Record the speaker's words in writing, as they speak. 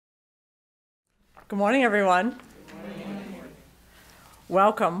Good morning, everyone. Good morning.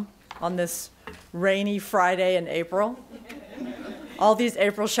 Welcome on this rainy Friday in April. All these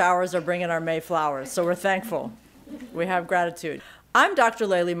April showers are bringing our May flowers, so we're thankful. We have gratitude. I'm Dr.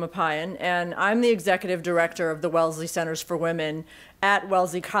 Layli Maparyan, and I'm the executive director of the Wellesley Centers for Women at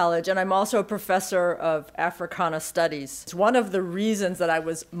Wellesley College, and I'm also a professor of Africana Studies. One of the reasons that I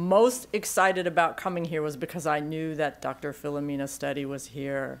was most excited about coming here was because I knew that Dr. Filomina Steady was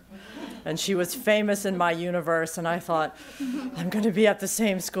here, and she was famous in my universe, and I thought, I'm going to be at the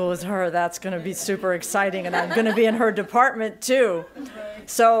same school as her. That's going to be super exciting, and I'm going to be in her department too.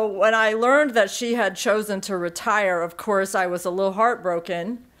 So when I learned that she had chosen to retire, of course, I was a little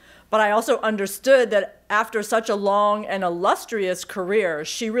heartbroken. But I also understood that after such a long and illustrious career,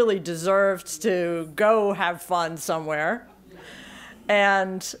 she really deserved to go have fun somewhere.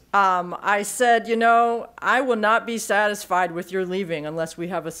 And I said, you know, I will not be satisfied with your leaving unless we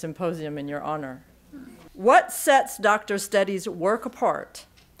have a symposium in your honor. What sets Dr. Steady's work apart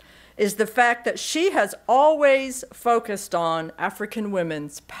is the fact that she has always focused on African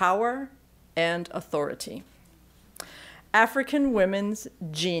women's power and authority, African women's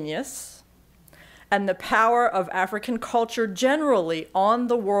genius, and the power of African culture generally on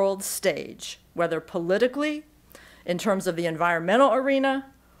the world stage, whether politically, in terms of the environmental arena,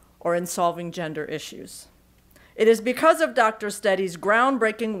 or in solving gender issues. It is because of Dr. Steady's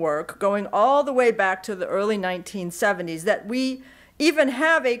groundbreaking work going all the way back to the early 1970s that we even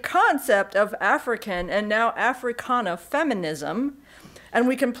have a concept of African and now Africana feminism, and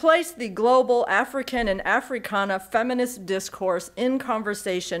we can place the global African and Africana feminist discourse in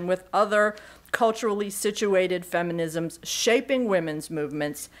conversation with other culturally situated feminisms shaping women's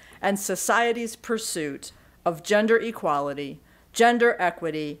movements and society's pursuit of gender equality, gender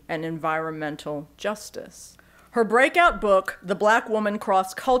equity, and environmental justice. Her breakout book, The Black Woman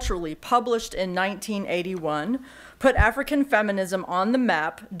Cross-Culturally, published in 1981, put African feminism on the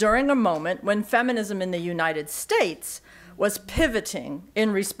map during a moment when feminism in the United States was pivoting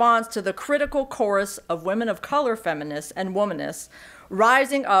in response to the critical chorus of women of color feminists and womanists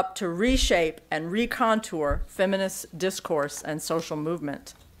rising up to reshape and recontour feminist discourse and social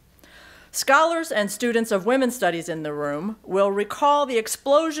movement. Scholars and students of women's studies in the room will recall the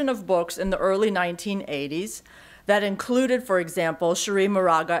explosion of books in the early 1980s that included, for example, Cherie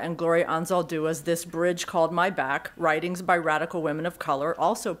Moraga and Gloria Anzaldua's This Bridge Called My Back, writings by radical women of color,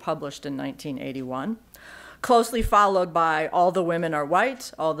 also published in 1981, closely followed by All the Women Are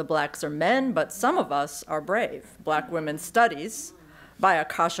White, All the Blacks Are Men, But Some of Us Are Brave, Black Women's Studies, by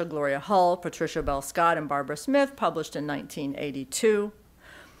Akasha Gloria Hull, Patricia Bell Scott, and Barbara Smith, published in 1982.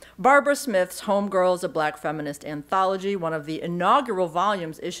 Barbara Smith's Homegirls, a Black Feminist Anthology, one of the inaugural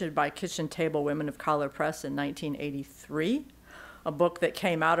volumes issued by Kitchen Table Women of Color Press in 1983, a book that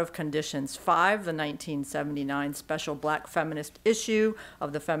came out of Conditions 5, the 1979 special Black feminist issue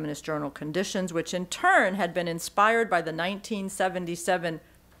of the feminist journal Conditions, which in turn had been inspired by the 1977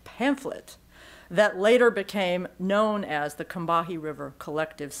 pamphlet that later became known as the Combahee River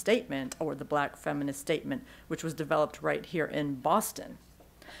Collective Statement, or the Black Feminist Statement, which was developed right here in Boston.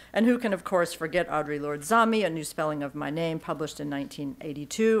 And who can, of course, forget Audre Lorde Zami, A New Spelling of My Name, published in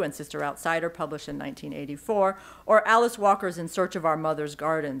 1982, and Sister Outsider, published in 1984, or Alice Walker's In Search of Our Mother's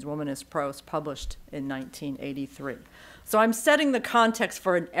Gardens, Womanist Prose, published in 1983. So I'm setting the context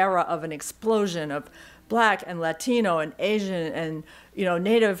for an era of an explosion of Black and Latino and Asian and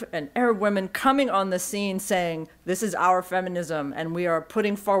Native and Arab women coming on the scene saying, this is our feminism, and we are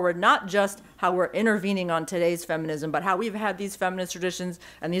putting forward not just how we're intervening on today's feminism, but how we've had these feminist traditions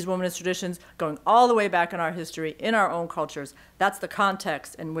and these womanist traditions going all the way back in our history, in our own cultures. That's the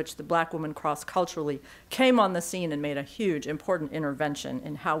context in which the Black woman cross-culturally came on the scene and made a huge, important intervention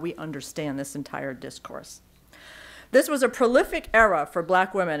in how we understand this entire discourse. This was a prolific era for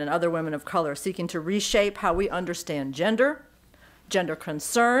Black women and other women of color seeking to reshape how we understand gender, gender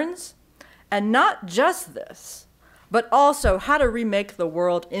concerns, and not just this, but also how to remake the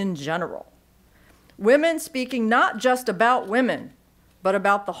world in general. Women speaking not just about women, but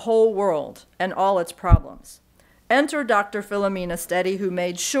about the whole world and all its problems. Enter Dr. Filomina Steady, who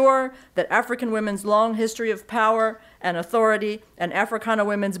made sure that African women's long history of power and authority and Africana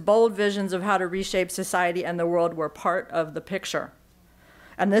women's bold visions of how to reshape society and the world were part of the picture.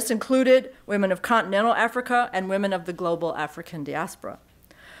 And this included women of continental Africa and women of the global African diaspora.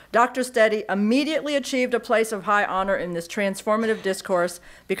 Dr. Steady immediately achieved a place of high honor in this transformative discourse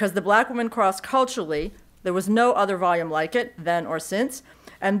because the Black woman cross-culturally, there was no other volume like it then or since,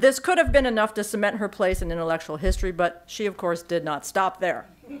 and this could have been enough to cement her place in intellectual history, but she, of course, did not stop there.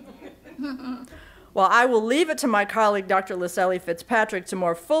 While I will leave it to my colleague, Dr. Layli Fitzpatrick, to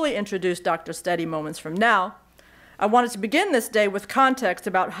more fully introduce Dr. Steady moments from now, I wanted to begin this day with context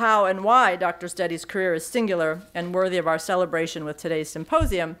about how and why Dr. Steady's career is singular and worthy of our celebration with today's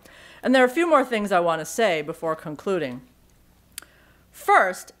symposium. And there are a few more things I want to say before concluding.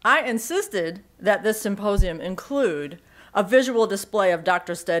 First, I insisted that this symposium include a visual display of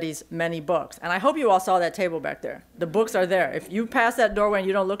Dr. Steady's many books. And I hope you all saw that table back there. The books are there. If you pass that doorway and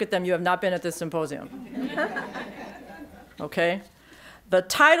you don't look at them, you have not been at this symposium. Okay? The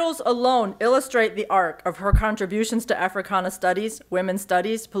titles alone illustrate the arc of her contributions to Africana studies, women's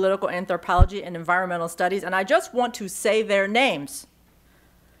studies, political anthropology, and environmental studies. And I just want to say their names.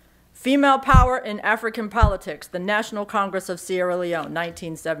 Female Power in African Politics, the National Congress of Sierra Leone,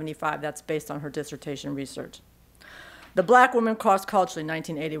 1975. That's based on her dissertation research. The Black Woman Cost Culturally,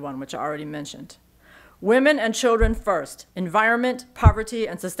 1981, which I already mentioned. Women and Children First, Environment, Poverty,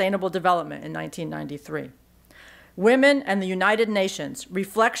 and Sustainable Development in 1993. Women and the United Nations,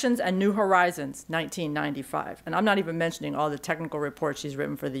 Reflections and New Horizons, 1995. And I'm not even mentioning all the technical reports she's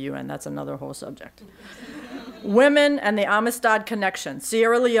written for the UN. That's another whole subject. Women and the Amistad Connection,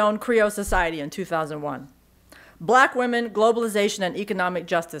 Sierra Leone Creole Society in 2001. Black Women, Globalization and Economic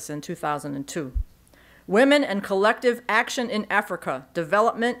Justice in 2002. Women and Collective Action in Africa,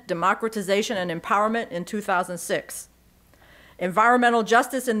 Development, Democratization, and Empowerment in 2006. Environmental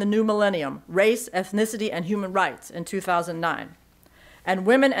Justice in the New Millennium, Race, Ethnicity, and Human Rights in 2009. And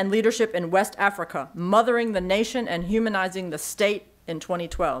Women and Leadership in West Africa, Mothering the Nation and Humanizing the State in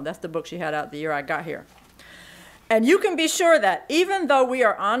 2012. That's the book she had out the year I got here. And you can be sure that even though we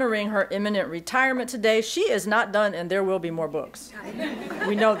are honoring her imminent retirement today, she is not done and there will be more books.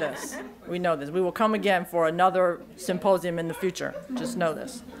 We know this. We know this. We will come again for another symposium in the future. Just know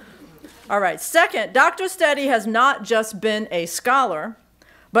this. All right. Second, Dr. Steady has not just been a scholar,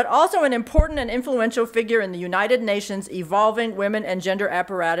 but also an important and influential figure in the United Nations evolving women and gender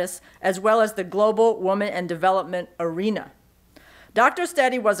apparatus, as well as the global woman and development arena. Dr.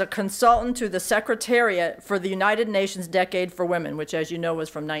 Steady was a consultant to the Secretariat for the United Nations Decade for Women, which, as you know, was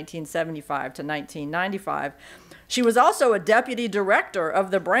from 1975 to 1995. She was also a deputy director of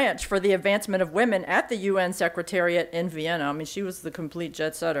the branch for the advancement of women at the UN Secretariat in Vienna. I mean, she was the complete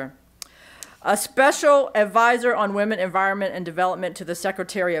jet setter. A special advisor on women, environment, and development to the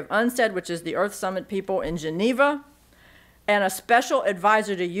Secretary of UNCED, which is the Earth Summit people in Geneva, and a special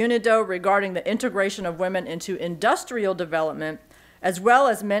advisor to UNIDO regarding the integration of women into industrial development, as well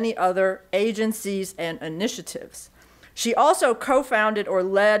as many other agencies and initiatives. She also co-founded or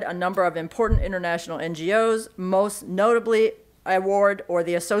led a number of important international NGOs, most notably AWARD, or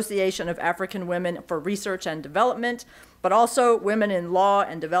the Association of African Women for Research and Development, but also Women in Law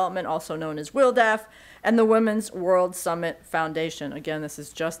and Development, also known as WILDAF, and the Women's World Summit Foundation. Again, this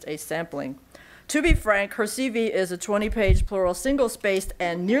is just a sampling. To be frank, her CV is a 20-page plural single-spaced,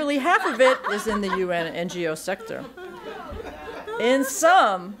 and nearly half of it is in the UN NGO sector. In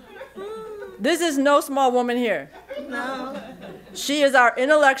sum, this is no small woman here. No. She is our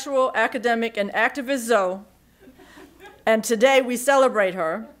intellectual, academic, and activist Zoe, and today we celebrate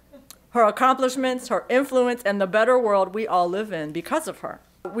her, her accomplishments, her influence, and the better world we all live in because of her.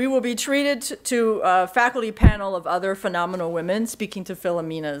 We will be treated to a faculty panel of other phenomenal women speaking to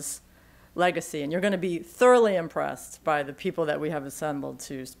Filomina's legacy, and you're going to be thoroughly impressed by the people that we have assembled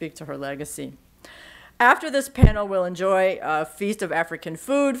to speak to her legacy. After this panel, we'll enjoy a feast of African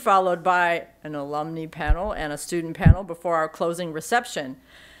food, followed by an alumni panel and a student panel before our closing reception.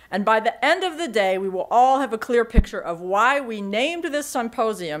 And by the end of the day, we will all have a clear picture of why we named this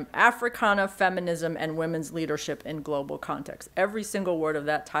symposium Africana Feminism and Women's Leadership in Global Context. Every single word of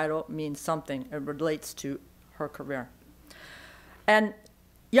that title means something. It relates to her career. And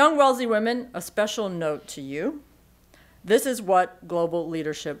young Wellesley women, a special note to you. This is what global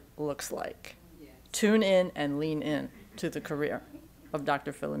leadership looks like. Tune in and lean in to the career of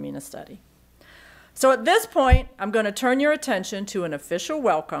Dr. Filomina Steady. So at this point, I'm going to turn your attention to an official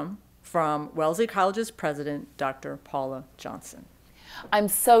welcome from Wellesley College's president, Dr. Paula Johnson. I'm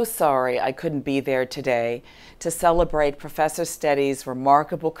so sorry I couldn't be there today to celebrate Professor Steady's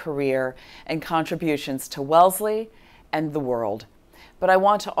remarkable career and contributions to Wellesley and the world. But I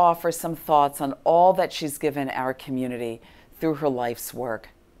want to offer some thoughts on all that she's given our community through her life's work.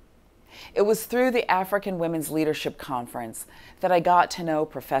 It was through the African Women's Leadership Conference that I got to know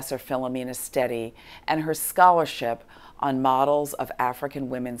Professor Filomina Steady and her scholarship on models of African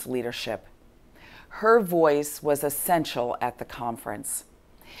women's leadership. Her voice was essential at the conference.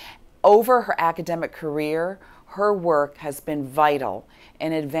 Over her academic career, her work has been vital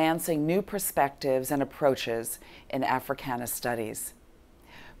in advancing new perspectives and approaches in Africana studies.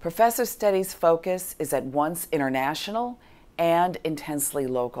 Professor Steady's focus is at once international and intensely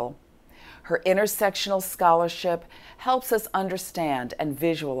local. Her intersectional scholarship helps us understand and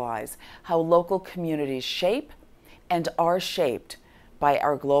visualize how local communities shape and are shaped by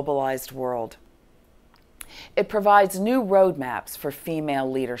our globalized world. It provides new roadmaps for female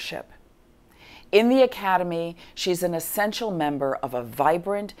leadership. In the Academy, she's an essential member of a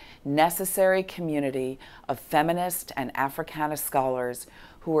vibrant, necessary community of feminist and Africana scholars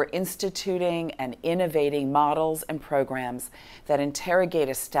who are instituting and innovating models and programs that interrogate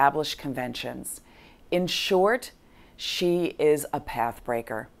established conventions. In short, she is a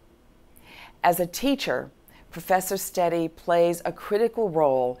pathbreaker. As a teacher, Professor Steady plays a critical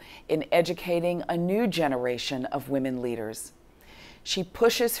role in educating a new generation of women leaders. She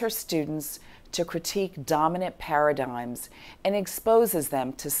pushes her students to critique dominant paradigms and exposes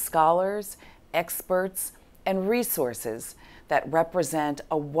them to scholars, experts, and resources that represent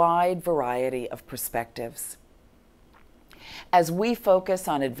a wide variety of perspectives. As we focus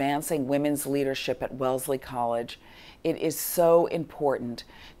on advancing women's leadership at Wellesley College, it is so important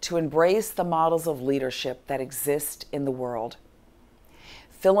to embrace the models of leadership that exist in the world.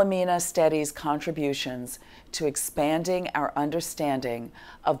 Filomina Steady's contributions to expanding our understanding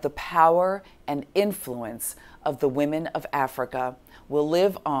of the power and influence of the women of Africa will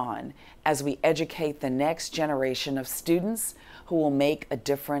live on as we educate the next generation of students who will make a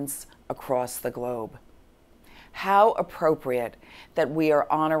difference across the globe. How appropriate that we are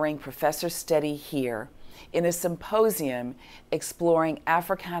honoring Professor Steady here in a symposium exploring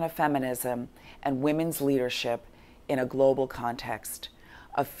Africana feminism and women's leadership in a global context,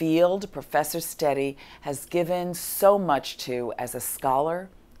 a field Professor Steady has given so much to as a scholar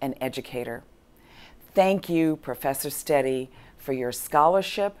and educator. Thank you, Professor Steady, for your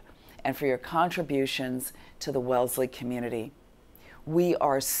scholarship and for your contributions to the Wellesley community. We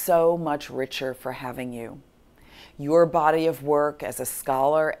are so much richer for having you. Your body of work as a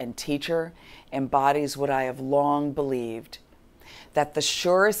scholar and teacher embodies what I have long believed, that the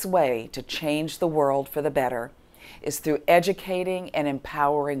surest way to change the world for the better is through educating and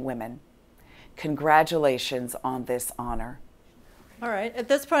empowering women. Congratulations on this honor. All right, at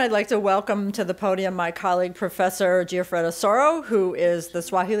this point, I'd like to welcome to the podium my colleague, Professor Giuffreda Soro, who is the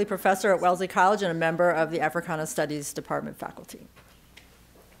Swahili professor at Wellesley College and a member of the Africana Studies Department faculty.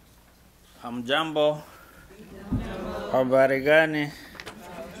 Hamjambo. Habari gani?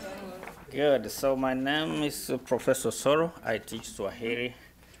 Good. So my name is Professor Soro. I teach Swahili,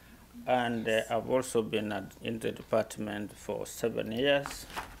 and I've also been in the department for 7 years.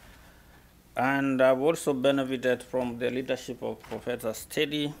 And I've also benefited from the leadership of Professor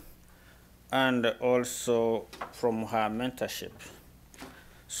Steady and also from her mentorship.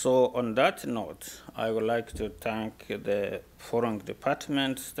 So on that note, I would like to thank the foreign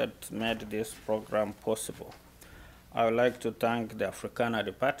departments that made this program possible. I would like to thank the Africana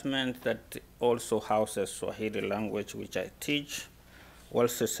department that also houses Swahili language, which I teach,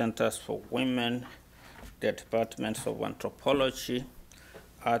 Wellesley Centers for Women, the departments of anthropology,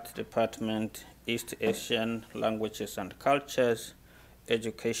 art department, East Asian languages and cultures,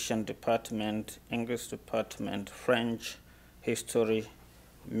 education department, English department, French, history,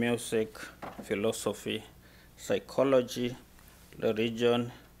 music, philosophy, psychology,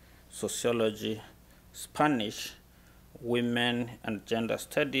 religion, sociology, Spanish, women and gender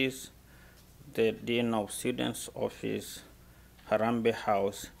studies, the Dean of Students Office, Harambee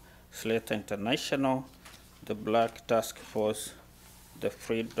House, Slater International, the Black Task Force, the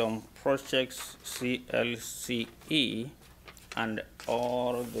Freedom Projects, CLCE, and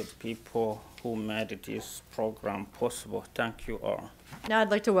all the people who made this program possible. Thank you all. Now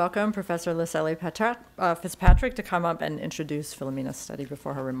I'd like to welcome Professor Layli Fitzpatrick to come up and introduce Filomina Steady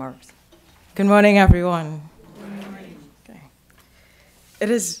before her remarks. Good morning, everyone. Good morning. Okay.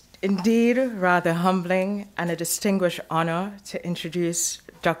 It is indeed rather humbling and a distinguished honor to introduce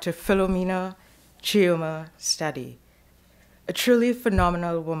Dr. Filomina Steady, a truly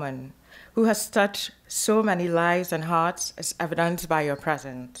phenomenal woman who has touched so many lives and hearts as evidenced by your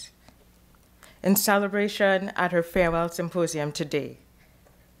presence. In celebration at her farewell symposium today,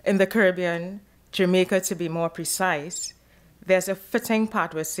 in the Caribbean, Jamaica to be more precise, there's a fitting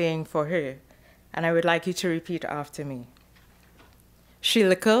pathway saying for her, and I would like you to repeat after me.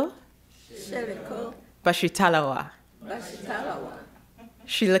 Shilikul, Bashitalawa.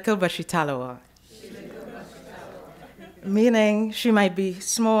 Shilikul Bashitalawa. Meaning she might be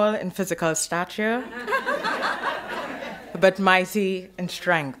small in physical stature, but mighty in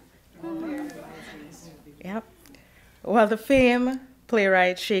strength. Yep. Well, the famed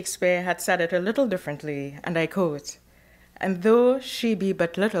playwright Shakespeare had said it a little differently, and I quote, And though she be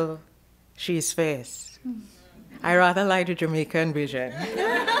but little, she is fierce. I rather like the Jamaican version.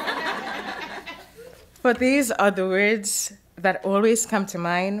 For these are the words that always come to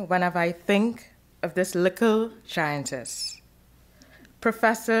mind whenever I think of this little giantess.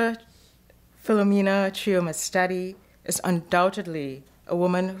 Professor Filomina Steady is undoubtedly a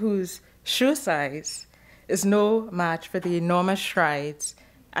woman whose shoe size is no match for the enormous strides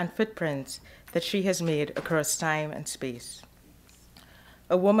and footprints that she has made across time and space.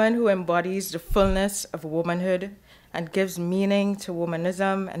 A woman who embodies the fullness of womanhood and gives meaning to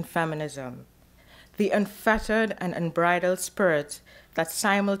womanism and feminism, the unfettered and unbridled spirit that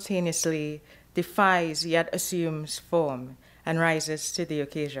simultaneously defies yet assumes form and rises to the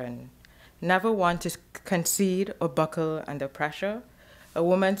occasion, never one to concede or buckle under pressure, a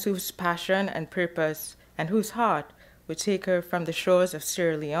woman whose passion and purpose and whose heart would take her from the shores of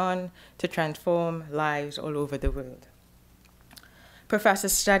Sierra Leone to transform lives all over the world. Professor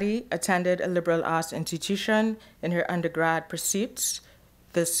Steady attended a liberal arts institution in her undergrad pursuits,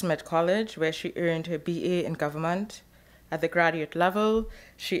 the Smith College, where she earned her BA in government. At the graduate level,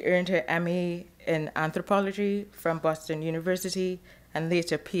 she earned her MA in anthropology from Boston University and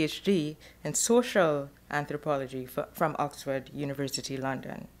later PhD in social anthropology from Oxford University,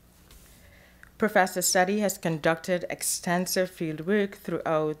 London. Professor Steady has conducted extensive field work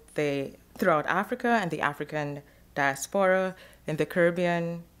throughout Africa and the African diaspora in the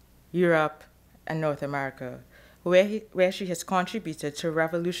Caribbean, Europe, and North America, where she has contributed to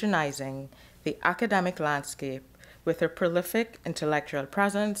revolutionizing the academic landscape with her prolific intellectual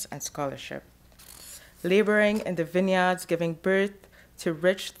presence and scholarship, laboring in the vineyards giving birth to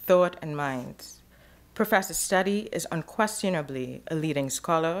rich thought and minds. Professor Steady is unquestionably a leading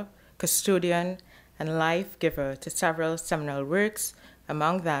scholar, custodian, and life giver to several seminal works.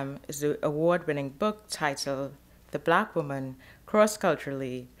 Among them is the award-winning book titled The Black Woman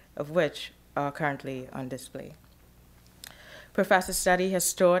Cross-Culturally, of which are currently on display. Professor Steady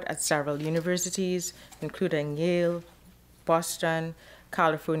has taught at several universities, including Yale, Boston,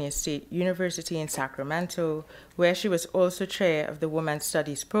 California State University in Sacramento, where she was also chair of the Women's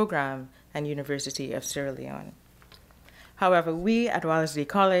Studies program and University of Sierra Leone. However, we at Wellesley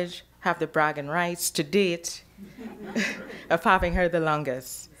College have the bragging rights to date of having her the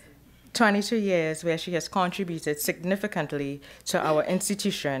longest, 22 years, where she has contributed significantly to our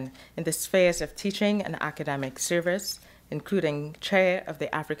institution in the spheres of teaching and academic service, including chair of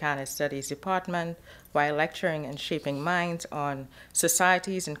the Africana Studies Department, while lecturing and shaping minds on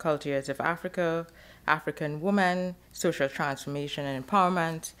societies and cultures of Africa, African women, social transformation and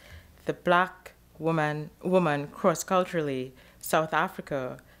empowerment, the Black woman cross-culturally, South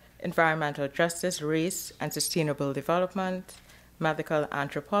Africa, environmental justice, race and sustainable development, medical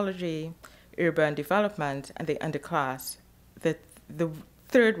anthropology, urban development, and the underclass, the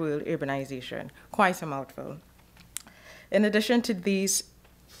third world urbanization. Quite a mouthful. In addition to these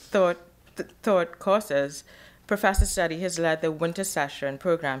thought courses, Professor Steady has led the winter session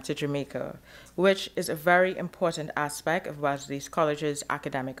program to Jamaica, which is a very important aspect of Wellesley College's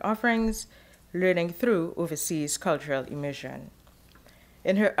academic offerings, learning through overseas cultural immersion.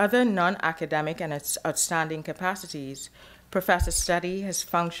 In her other non-academic and outstanding capacities, Professor Steady has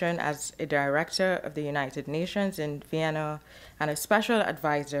functioned as a director of the United Nations in Vienna and a special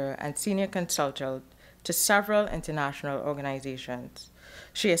advisor and senior consultant to several international organizations.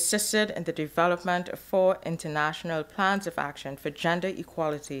 She assisted in the development of 4 international plans of action for gender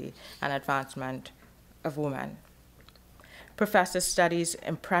equality and advancement of women. Professor Steady's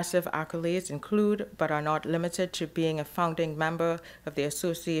impressive accolades include, but are not limited to, being a founding member of the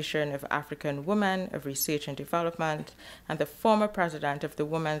Association of African Women of Research and Development and the former president of the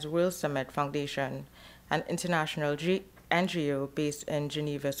Women's World Summit Foundation, an international NGO based in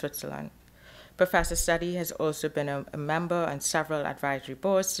Geneva, Switzerland. Professor Steady has also been a member on several advisory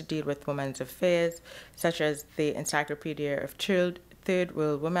boards to deal with women's affairs, such as the Encyclopedia of Third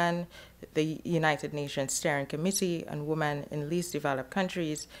World Women, the United Nations Steering Committee on Women in Least Developed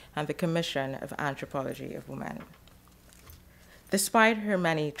Countries, and the Commission of Anthropology of Women. Despite her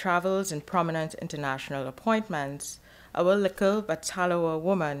many travels and prominent international appointments, our little but Talawa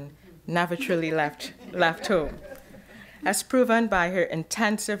woman never truly left home. As proven by her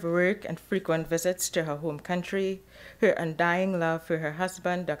intensive work and frequent visits to her home country, her undying love for her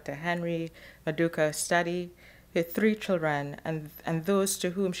husband, Dr. Henry Maduka Steady, her 3 children, and those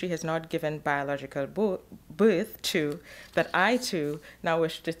to whom she has not given biological birth to, that I too now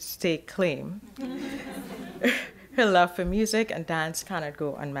wish to stake claim. her love for music and dance cannot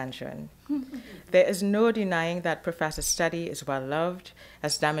go unmentioned. There is no denying that Professor Steady is well loved,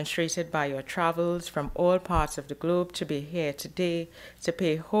 as demonstrated by your travels from all parts of the globe to be here today to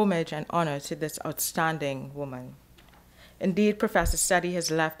pay homage and honor to this outstanding woman. Indeed, Professor Steady has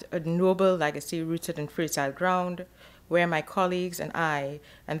left a noble legacy rooted in fertile ground, where my colleagues and I,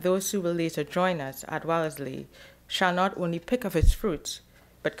 and those who will later join us at Wellesley, shall not only pick of its fruits,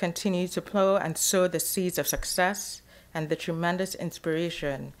 but continue to plow and sow the seeds of success and the tremendous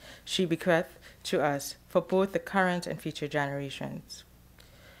inspiration she bequeathed to us for both the current and future generations.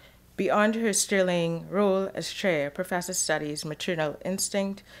 Beyond her sterling role as chair, Professor Steady's maternal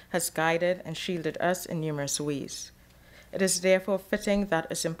instinct has guided and shielded us in numerous ways. It is therefore fitting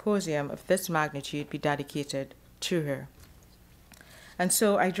that a symposium of this magnitude be dedicated to her. And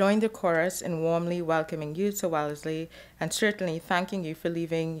so I join the chorus in warmly welcoming you to Wellesley and certainly thanking you for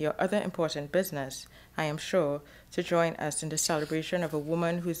leaving your other important business, I am sure, to join us in the celebration of a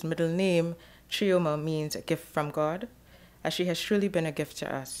woman whose middle name, Chioma, means a gift from God, as she has truly been a gift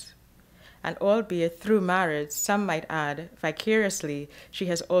to us. And albeit through marriage, some might add, vicariously, she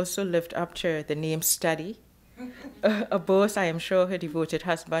has also lived up to the name Steady, a boast I am sure her devoted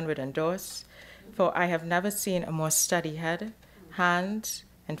husband would endorse, for I have never seen a more steady head, hands,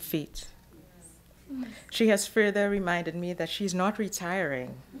 and feet. She has further reminded me that she's not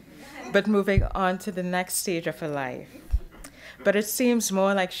retiring, but moving on to the next stage of her life. But it seems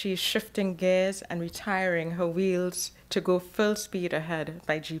more like she's shifting gears and retiring her wheels to go full speed ahead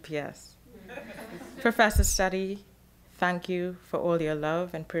by GPS. Professor Steady, thank you for all your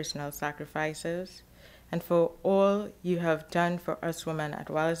love and personal sacrifices, and for all you have done for us women at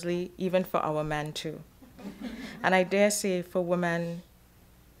Wellesley, even for our men too. And I dare say for women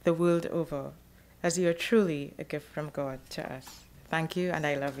the world over, as you are truly a gift from God to us. Thank you, and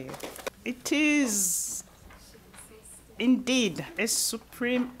I love you. It is indeed a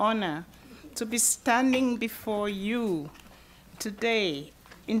supreme honor to be standing before you today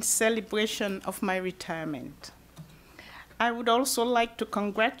in celebration of my retirement. I would also like to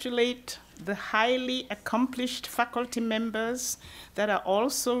congratulate the highly accomplished faculty members that are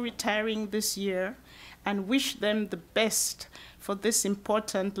also retiring this year and wish them the best for this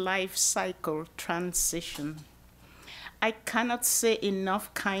important life cycle transition. I cannot say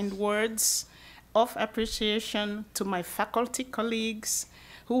enough kind words of appreciation to my faculty colleagues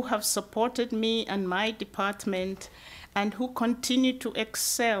who have supported me and my department and who continue to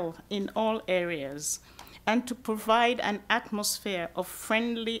excel in all areas and to provide an atmosphere of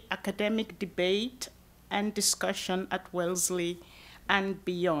friendly academic debate and discussion at Wellesley and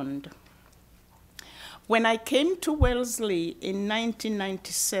beyond. When I came to Wellesley in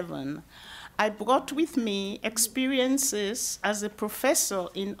 1997, I brought with me experiences as a professor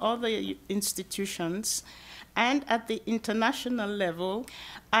in other institutions, and at the international level,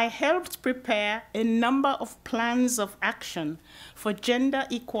 I helped prepare a number of plans of action for gender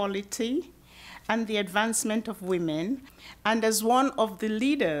equality and the advancement of women, and as one of the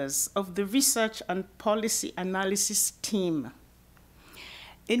leaders of the research and policy analysis team.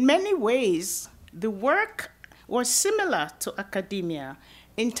 In many ways, the work was similar to academia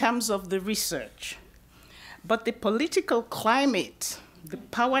in terms of the research, but the political climate, the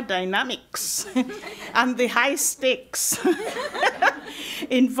power dynamics, and the high stakes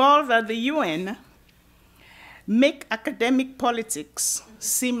involved at the UN make academic politics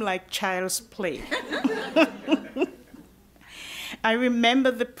seem like child's play. I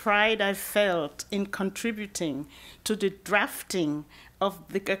remember the pride I felt in contributing to the drafting of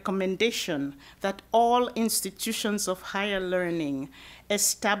the recommendation that all institutions of higher learning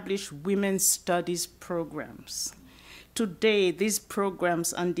establish women's studies programs. Today, these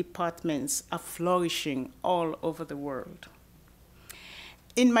programs and departments are flourishing all over the world.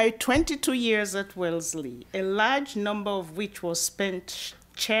 In my 22 years at Wellesley, a large number of which was spent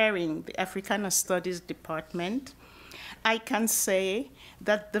chairing the Africana Studies Department, I can say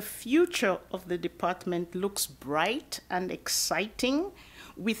that the future of the department looks bright and exciting,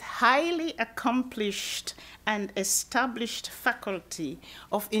 with highly accomplished and established faculty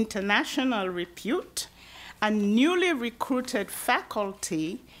of international repute and newly recruited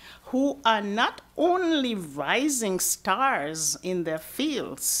faculty who are not only rising stars in their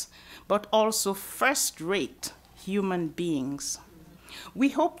fields, but also first-rate human beings. We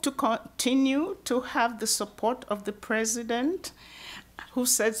hope to continue to have the support of the president, who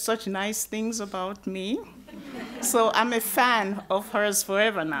said such nice things about me. So I'm a fan of hers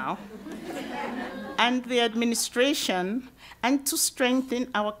forever now. And the administration, and to strengthen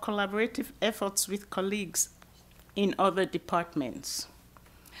our collaborative efforts with colleagues in other departments.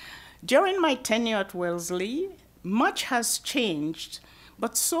 During my tenure at Wellesley, much has changed,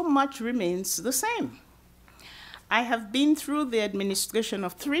 but so much remains the same. I have been through the administration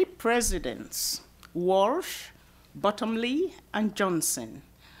of 3 presidents, Walsh, Bottomley, and Johnson,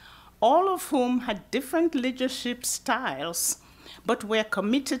 all of whom had different leadership styles, but were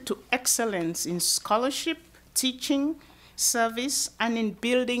committed to excellence in scholarship, teaching, service, and in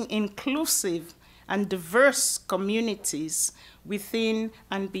building inclusive and diverse communities within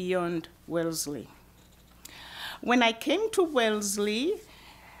and beyond Wellesley. When I came to Wellesley,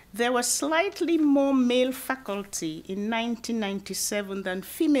 there was slightly more male faculty in 1997 than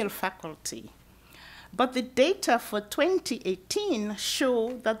female faculty. But the data for 2018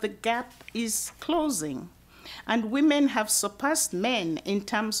 show that the gap is closing, and women have surpassed men in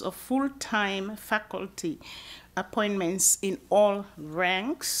terms of full-time faculty appointments in all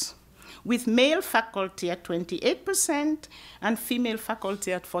ranks, with male faculty at 28% and female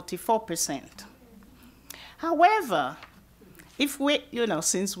faculty at 44%. However, if we,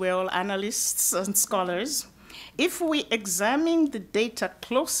 since we're all analysts and scholars, if we examine the data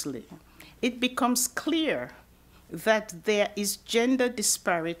closely, it becomes clear that there is gender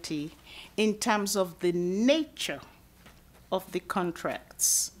disparity in terms of the nature of the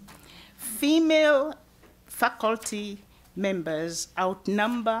contracts. Female faculty members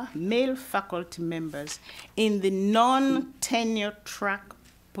outnumber male faculty members in the non-tenure track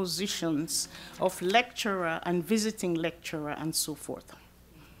positions of lecturer and visiting lecturer and so forth.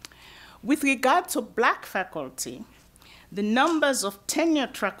 With regard to Black faculty, the numbers of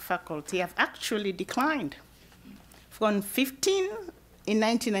tenure-track faculty have actually declined from 15 in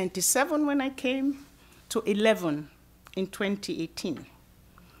 1997 when I came to 11 in 2018.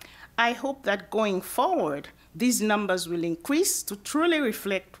 I hope that going forward, these numbers will increase to truly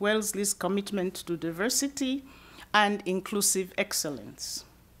reflect Wellesley's commitment to diversity and inclusive excellence.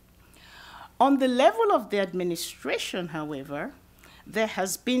 On the level of the administration, however, there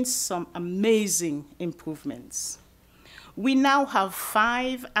has been some amazing improvements. We now have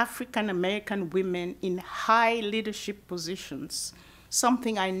 5 African-American women in high leadership positions,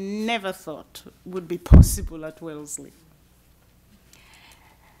 something I never thought would be possible at Wellesley.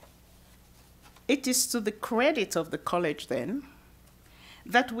 It is to the credit of the college, then,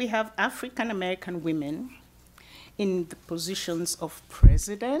 that we have African-American women in the positions of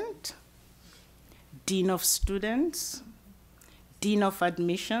president, dean of students, dean of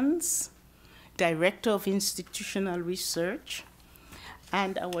admissions, director of institutional research,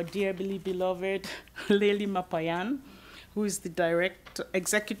 and our dearly beloved Layli Maparyan, who is the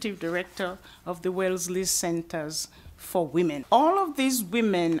executive director of the Wellesley Centers for Women. All of these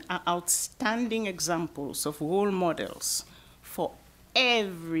women are outstanding examples of role models for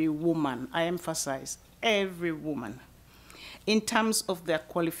every woman, I emphasize, every woman, in terms of their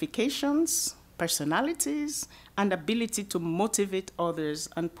qualifications, personalities, and ability to motivate others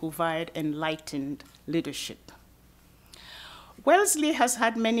and provide enlightened leadership. Wellesley has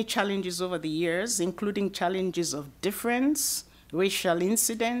had many challenges over the years, including challenges of difference, racial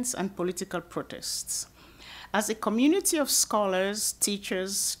incidents, and political protests. As a community of scholars,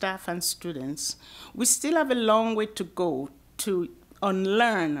 teachers, staff, and students, we still have a long way to go to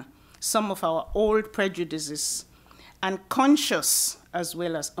unlearn some of our old prejudices and conscious as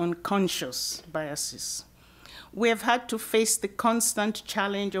well as unconscious biases. We have had to face the constant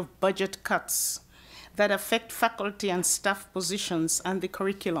challenge of budget cuts that affect faculty and staff positions and the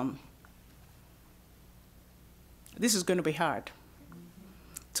curriculum. This is going to be hard.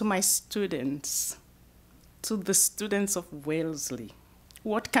 To my students, to the students of Wellesley,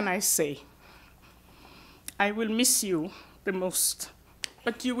 what can I say? I will miss you the most,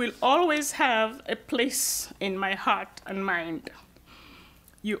 but you will always have a place in my heart and mind.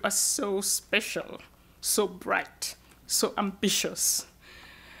 You are so special, so bright, so ambitious,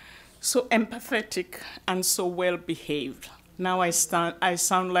 so empathetic, and so well-behaved. Now I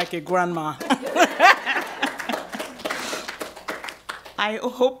sound like a grandma. I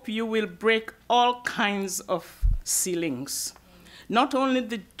hope you will break all kinds of ceilings, not only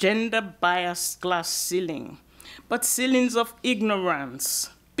the gender-biased glass ceiling, but ceilings of ignorance,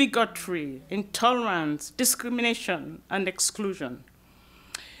 bigotry, intolerance, discrimination, and exclusion.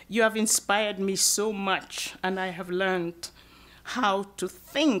 You have inspired me so much, and I have learned how to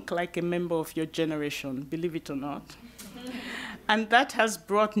think like a member of your generation, believe it or not. And that has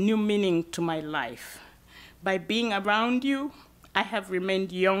brought new meaning to my life. By being around you, I have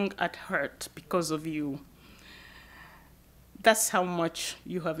remained young at heart because of you. That's how much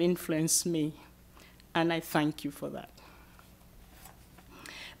you have influenced me, and I thank you for that.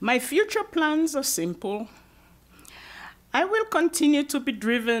 My future plans are simple. I will continue to be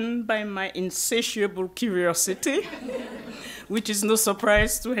driven by my insatiable curiosity, which is no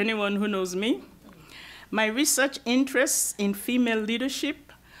surprise to anyone who knows me. My research interests in female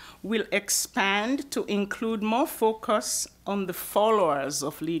leadership will expand to include more focus on the followers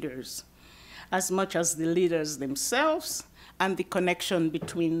of leaders, as much as the leaders themselves and the connection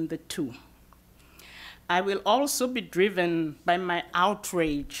between the two. I will also be driven by my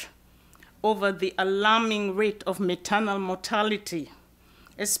outrage over the alarming rate of maternal mortality,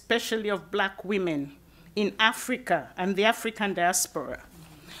 especially of Black women in Africa and the African diaspora,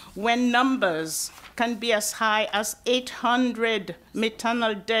 when numbers can be as high as 800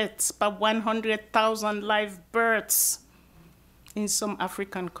 maternal deaths per 100,000 live births in some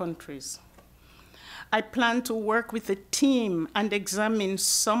African countries. I plan to work with a team and examine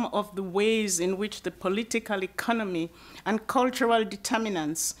some of the ways in which the political economy and cultural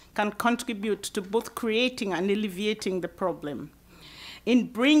determinants can contribute to both creating and alleviating the problem. In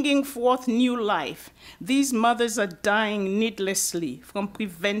bringing forth new life, these mothers are dying needlessly from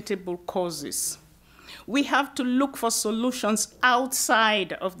preventable causes. We have to look for solutions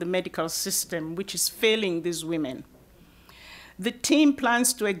outside of the medical system, which is failing these women. The team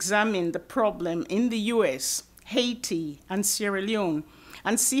plans to examine the problem in the US, Haiti, and Sierra Leone,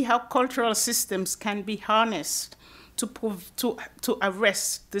 and see how cultural systems can be harnessed to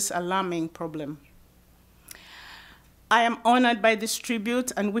arrest this alarming problem. I am honored by this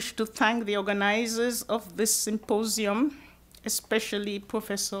tribute and wish to thank the organizers of this symposium, especially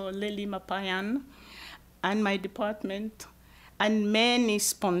Professor Layli Maparyan and my department, and many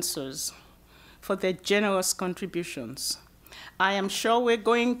sponsors for their generous contributions. I am sure we're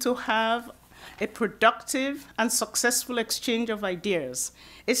going to have a productive and successful exchange of ideas,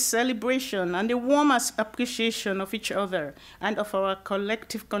 a celebration and a warm appreciation of each other and of our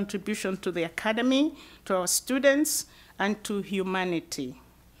collective contribution to the academy, to our students, and to humanity.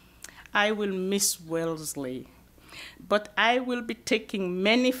 I will miss Wellesley, but I will be taking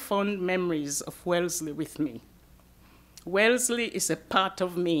many fond memories of Wellesley with me. Wellesley is a part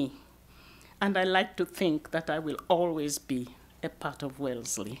of me, and I like to think that I will always be a part of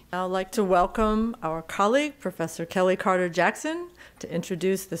Wellesley. I'd like to welcome our colleague, Professor Kelly Carter-Jackson, to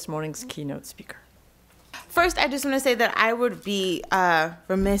introduce this morning's keynote speaker. First, I just want to say that I would be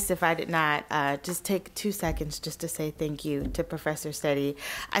remiss if I did not just take 2 seconds just to say thank you to Professor Steady.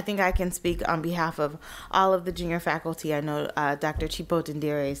 I think I can speak on behalf of all of the junior faculty. I know Dr. Chipo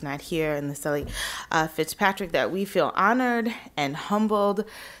Dendere is not here, and the Sally Fitzpatrick, that we feel honored and humbled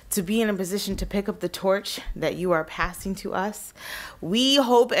to be in a position to pick up the torch that you are passing to us. We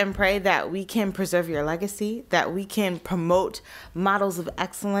hope and pray that we can preserve your legacy, that we can promote models of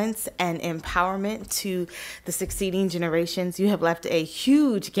excellence and empowerment to the succeeding generations. You have left a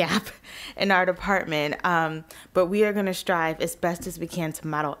huge gap in our department, but we are gonna strive as best as we can to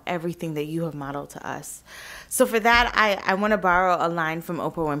model everything that you have modeled to us. So for that, I wanna borrow a line from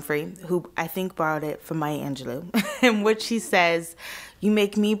Oprah Winfrey, who I think borrowed it from Maya Angelou, in which she says, "You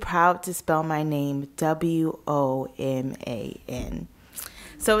make me proud to spell my name, W-O-M-A-N."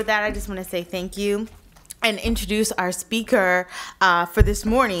 So with that, I just want to say thank you and introduce our speaker for this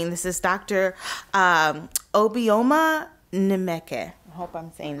morning. This is Dr. Obiama Nnaemeka. I hope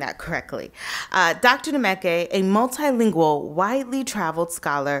I'm saying that correctly. Dr. Nnaemeka, a multilingual, widely traveled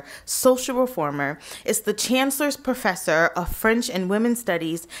scholar, social reformer, is the Chancellor's Professor of French and Women's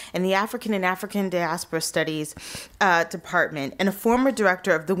Studies in the African and African Diaspora Studies Department, and a former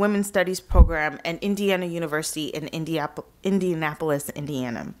director of the Women's Studies Program at Indiana University in Indianapolis,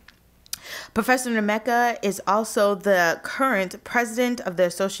 Indiana. Professor Nnaemeka is also the current president of the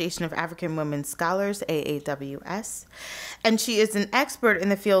Association of African Women Scholars, AAWS, and she is an expert in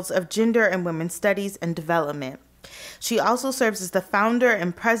the fields of gender and women's studies and development. She also serves as the founder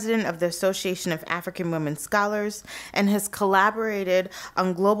and president of the Association of African Women Scholars and has collaborated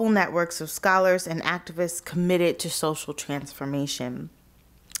on global networks of scholars and activists committed to social transformation.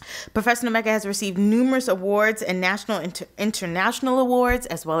 Professor Nnaemeka has received numerous awards and national and international awards,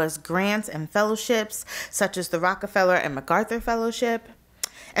 as well as grants and fellowships, such as the Rockefeller and MacArthur Fellowship.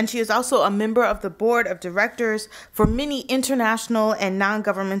 And she is also a member of the board of directors for many international and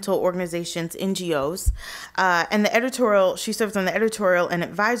non-governmental organizations, NGOs, and she serves on the editorial and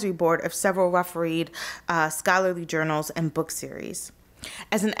advisory board of several refereed scholarly journals and book series.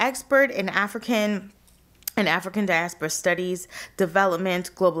 As an expert in African and African Diaspora Studies, Development,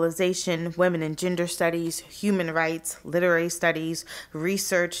 Globalization, Women and Gender Studies, Human Rights, Literary Studies,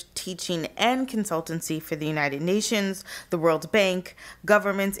 Research, Teaching, and Consultancy for the United Nations, the World Bank,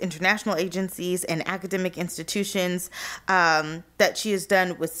 governments, international agencies, and academic institutions, that she has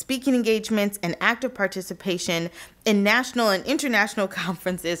done with speaking engagements and active participation in national and international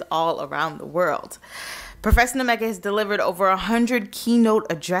conferences all around the world. Professor Nnaemeka has delivered over 100 keynote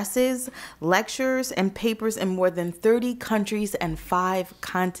addresses, lectures, and papers in more than 30 countries and 5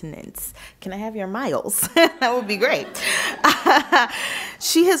 continents. Can I have your miles? That would be great.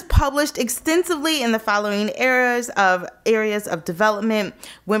 She has published extensively in the following areas of development,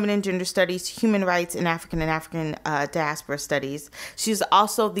 women and gender studies, human rights, and African diaspora studies. She's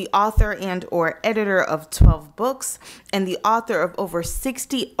also the author and or editor of 12 books and the author of over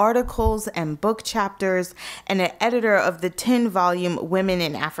 60 articles and book chapters, and an editor of the 10-volume Women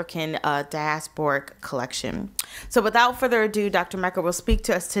in African Diasporic collection. So without further ado, Dr. Nnaemeka will speak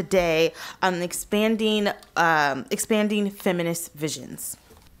to us today on expanding feminist visions.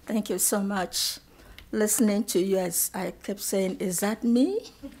 Thank you so much. Listening to you, as I kept saying, is that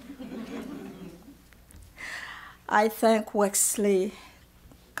me? I thank Wellesley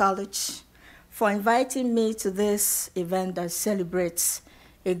College for inviting me to this event that celebrates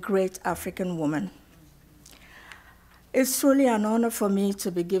a great African woman. It's truly an honor for me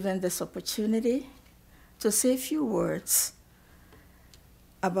to be given this opportunity to say a few words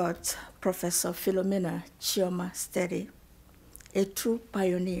about Professor Filomina Steady, a true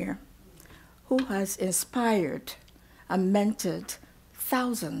pioneer who has inspired and mentored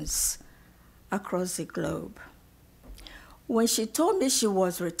thousands across the globe. When she told me she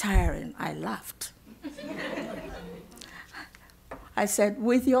was retiring, I laughed. I said,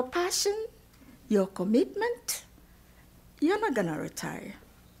 with your passion, your commitment, you're not gonna retire.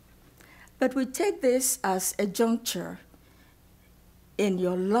 But we take this as a juncture in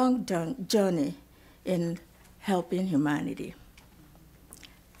your long journey in helping humanity.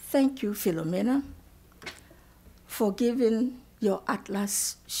 Thank you, Filomina, for giving your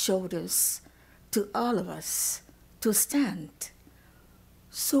atlas shoulders to all of us to stand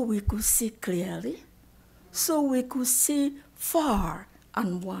so we could see clearly, so we could see far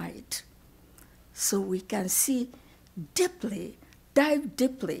and wide, so we can see deeply, dive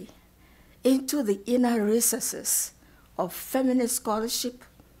deeply into the inner recesses of feminist scholarship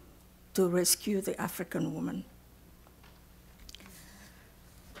to rescue the African woman.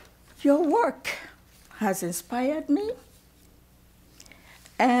 Your work has inspired me,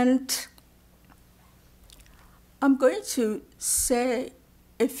 and I'm going to say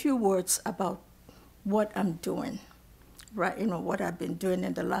a few words about what I'm doing, right? What I've been doing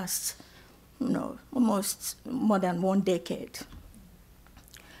in the last almost more than 1 decade.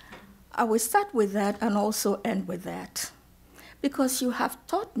 I will start with that and also end with that, because you have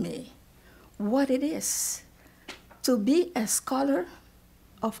taught me what it is to be a scholar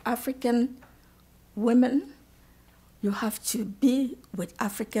of African women. You have to be with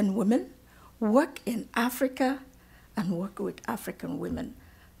African women, work in Africa, and work with African women.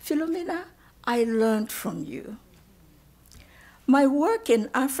 Filomina, I learned from you. My work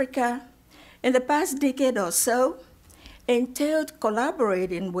in Africa in the past decade or so entailed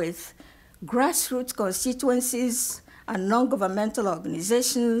collaborating with grassroots constituencies and non-governmental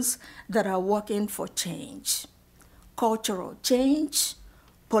organizations that are working for change, cultural change,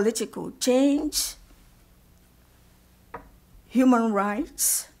 political change, human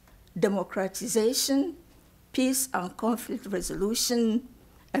rights, democratization, peace and conflict resolution,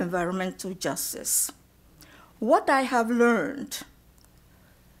 environmental justice. What I have learned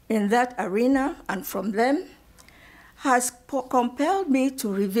in that arena and from them has compelled me to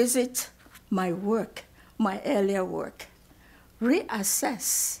revisit my work, my earlier work,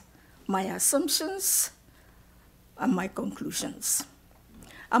 reassess my assumptions and my conclusions.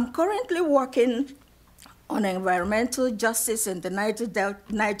 I'm currently working on environmental justice in the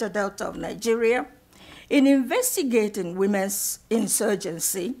Niger Delta of Nigeria, in investigating women's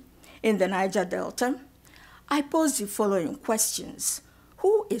insurgency in the Niger Delta. I pose the following questions.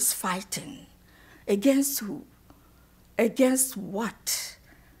 Who is fighting? Against who? Against what?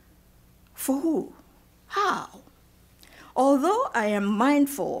 For who? How? Although I am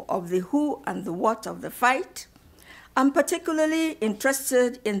mindful of the who and the what of the fight, I'm particularly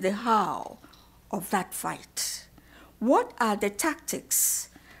interested in the how of that fight. What are the tactics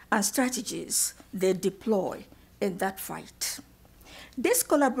and strategies they deploy in that fight? This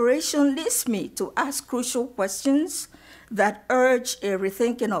collaboration leads me to ask crucial questions that urge a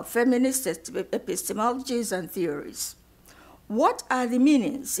rethinking of feminist epistemologies and theories. What are the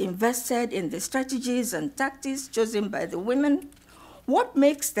meanings invested in the strategies and tactics chosen by the women? What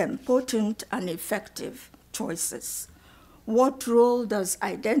makes them potent and effective choices? What role does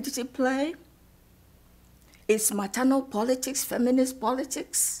identity play? Is maternal politics feminist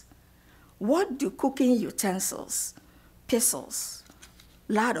politics? What do cooking utensils, pistols,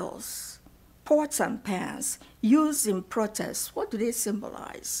 ladles, pots and pans used in protests, what do they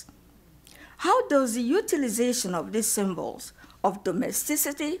symbolize? How does the utilization of these symbols of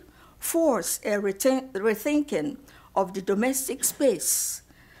domesticity force a rethinking of the domestic space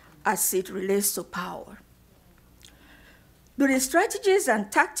as it relates to power? Do the strategies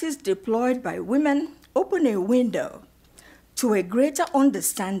and tactics deployed by women open a window to a greater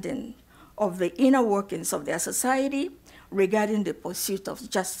understanding of the inner workings of their society regarding the pursuit of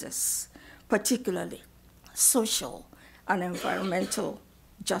justice, particularly social and environmental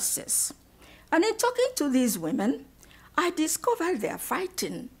justice? And in talking to these women, I discovered they are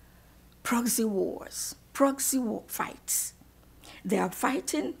fighting proxy wars, proxy war fights. They are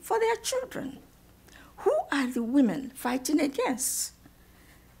fighting for their children. Who are the women fighting against?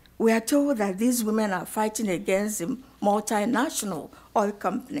 We are told that these women are fighting against the multinational oil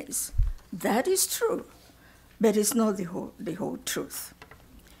companies. That is true, but it's not the whole truth.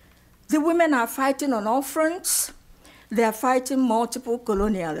 The women are fighting on all fronts. They are fighting multiple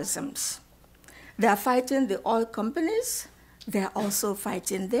colonialisms. They are fighting the oil companies. They are also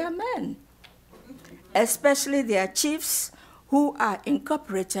fighting their men, especially their chiefs who are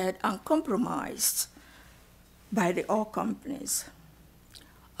incorporated and compromised by the oil companies.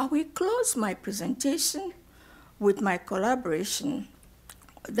 I will close my presentation with my collaboration,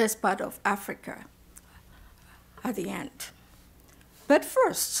 this part of Africa, at the end. But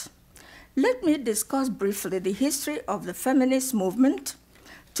first, let me discuss briefly the history of the feminist movement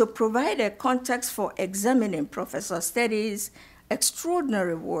to provide a context for examining Professor Steady's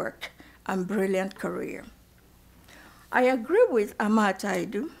extraordinary work and brilliant career. I agree with Ahmad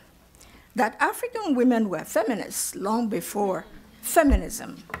Taidu that African women were feminists long before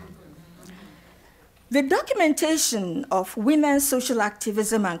feminism. The documentation of women's social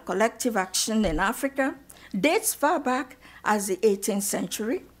activism and collective action in Africa dates far back as the 18th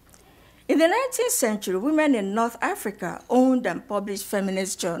century. In the 19th century, women in North Africa owned and published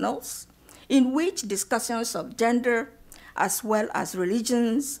feminist journals in which discussions of gender, as well as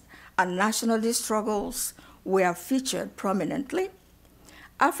religions and nationalist struggles, were featured prominently.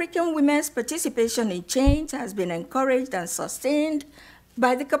 African women's participation in change has been encouraged and sustained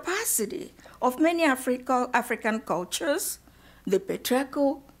by the capacity of many African cultures, the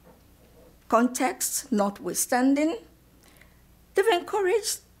patriarchal context notwithstanding. They've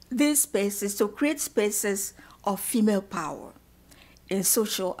encouraged these spaces to create spaces of female power in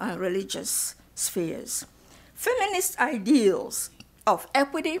social and religious spheres. Feminist ideals of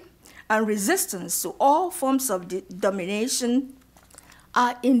equity and resistance to all forms of domination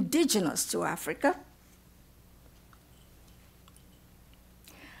are indigenous to Africa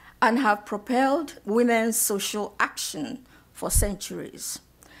and have propelled women's social action for centuries.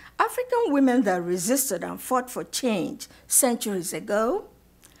 African women that resisted and fought for change centuries ago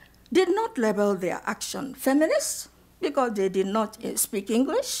did not label their action feminist because they did not speak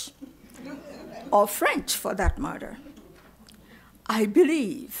English or French for that matter. I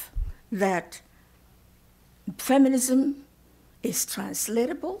believe that feminism is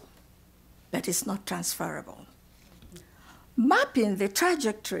translatable, but it's not transferable. Mapping the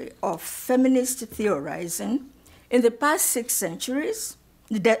trajectory of feminist theorizing in the past 6 centuries,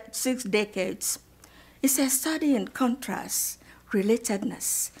 6 decades, is a study in contrast,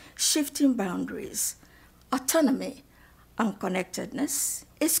 relatedness, shifting boundaries, autonomy and connectedness,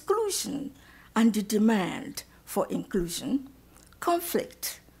 exclusion and the demand for inclusion,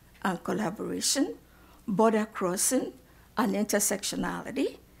 conflict and collaboration, border crossing and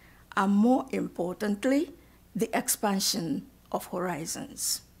intersectionality, and more importantly, the expansion of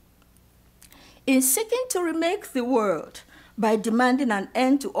horizons. In seeking to remake the world by demanding an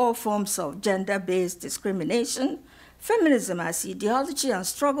end to all forms of gender-based discrimination, feminism as ideology and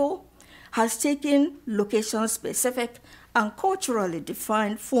struggle has taken location-specific and culturally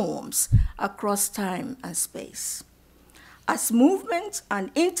defined forms across time and space. As movement and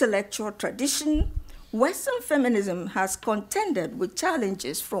intellectual tradition, Western feminism has contended with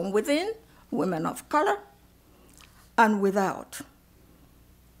challenges from within women of color and without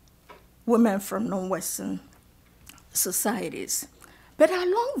women from non-Western societies. But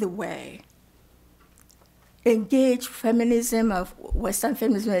along the way, Western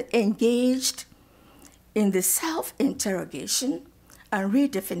feminism engaged in the self-interrogation and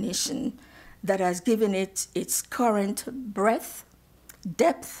redefinition that has given it its current breadth,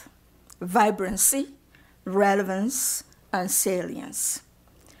 depth, vibrancy, relevance, and salience.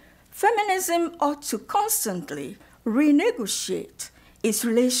 Feminism ought to constantly renegotiate its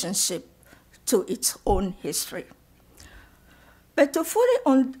relationship to its own history. But to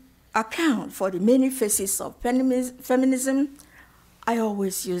fully account for the many faces of feminism, I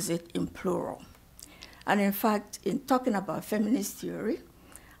always use it in plural. And in fact, in talking about feminist theory,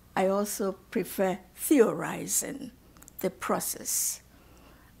 I also prefer theorizing the process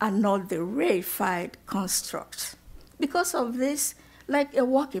and not the reified construct. Because of this, like a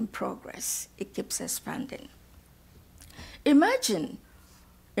work in progress, it keeps expanding. Imagine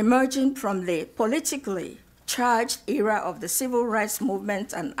emerging from the politically charged era of the civil rights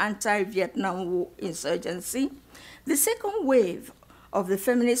movement and anti-Vietnam War insurgency, the second wave of the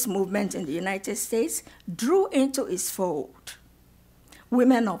feminist movement in the United States drew into its fold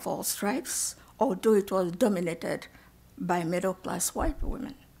women of all stripes, although it was dominated by middle-class white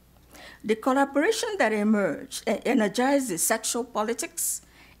women. The collaboration that emerged energized the sexual politics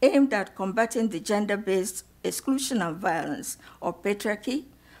aimed at combating the gender-based exclusion and violence of patriarchy,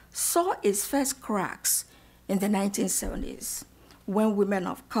 saw its first cracks in the 1970s when women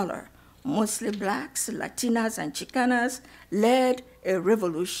of color, mostly blacks, Latinas, and Chicanas, led a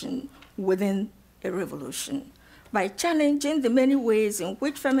revolution within a revolution by challenging the many ways in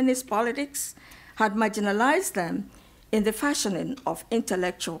which feminist politics had marginalized them in the fashioning of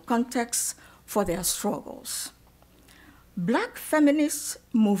intellectual contexts for their struggles. Black feminist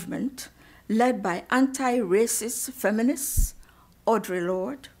movement, led by anti-racist feminists, Audre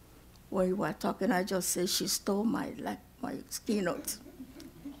Lorde. When you were talking, I just said she stole my keynote.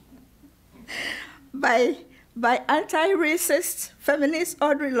 by anti-racist feminists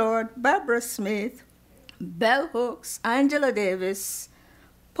Audre Lorde, Barbara Smith, Bell Hooks, Angela Davis,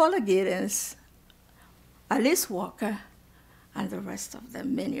 Paula Giddens, Alice Walker, and the rest of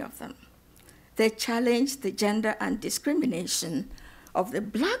them, many of them. They challenged the gender and discrimination of the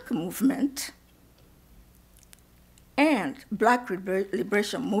Black movement and Black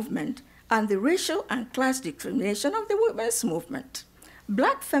liberation movement and the racial and class discrimination of the women's movement.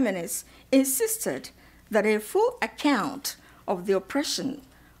 Black feminists insisted that a full account of the oppression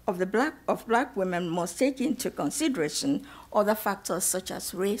of Black women must take into consideration other factors such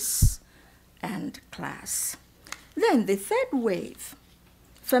as race and class. Then the third wave,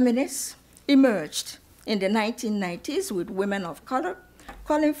 feminists, emerged in the 1990s with women of color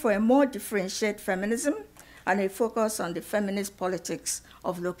calling for a more differentiated feminism and a focus on the feminist politics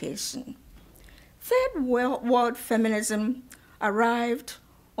of location. Third world feminism arrived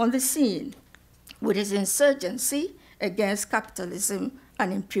on the scene with its insurgency against capitalism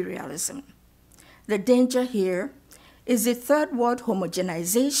and imperialism. The danger here is the third world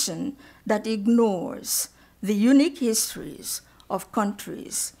homogenization that ignores the unique histories of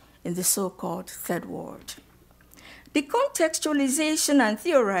countries in the so-called third world. The contextualization and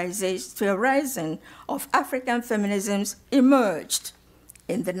theorizing of African feminisms emerged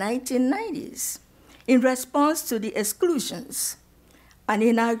in the 1990s in response to the exclusions and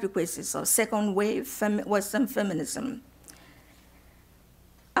inadequacies of second wave Western feminism.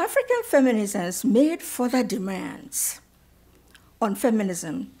 African feminisms made further demands on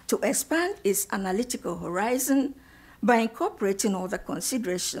feminism to expand its analytical horizon by incorporating other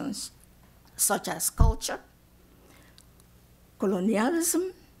considerations such as culture,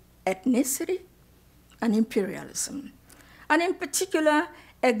 colonialism, ethnicity, and imperialism, and in particular,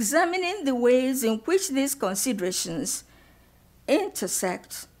 examining the ways in which these considerations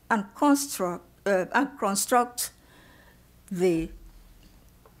intersect and construct the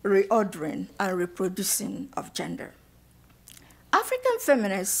reordering and reproducing of gender. African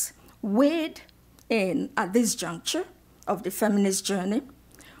feminists weighed in at this juncture of the feminist journey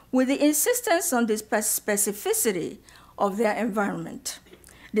with the insistence on the specificity of their environment,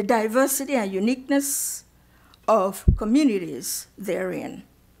 the diversity and uniqueness of communities therein.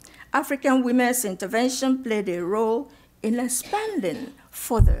 African women's intervention played a role in expanding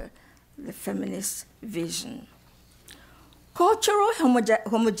further the feminist vision. Cultural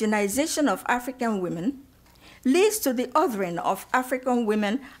homogenization of African women leads to the othering of African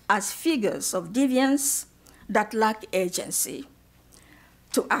women as figures of deviance that lack agency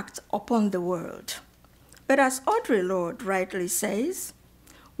to act upon the world. But as Audre Lorde rightly says,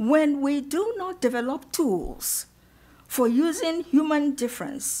 when we do not develop tools for using human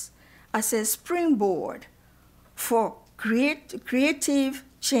difference as a springboard for creative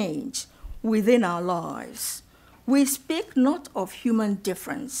change within our lives, we speak not of human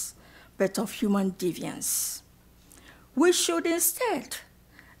difference, but of human deviance. We should instead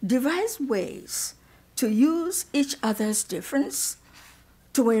devise ways to use each other's difference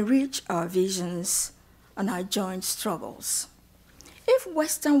to enrich our visions and our joint struggles. If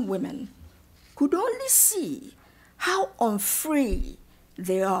Western women could only see how unfree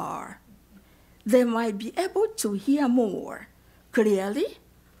they are, they might be able to hear more clearly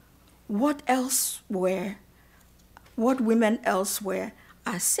what women elsewhere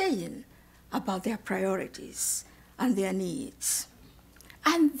are saying about their priorities and their needs.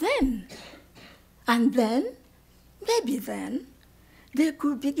 And then, maybe then, they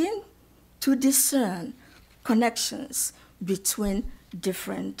could begin to discern connections between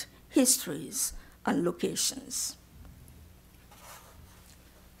different histories and locations.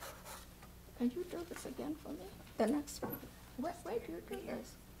 Can you do this again for me? The next one. Where do you do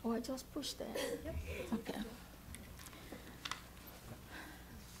this? Oh, I just pushed there. Yep. Okay.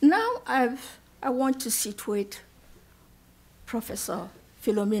 Now I want to situate Professor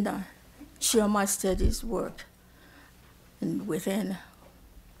Filomina Steady's work within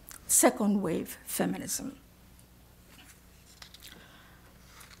second wave feminism.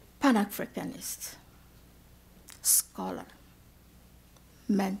 Pan-Africanist, scholar,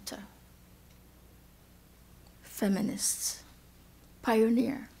 mentor, feminist,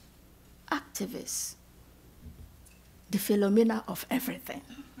 pioneer, activist, the Filomina of everything.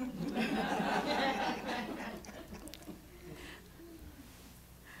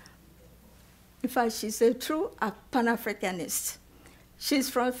 In fact, she's a true Pan-Africanist. She's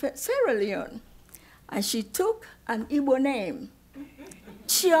from Sierra Leone, and she took an Igbo name,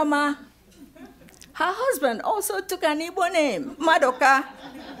 Chioma. Her husband also took an Igbo name, Madoka.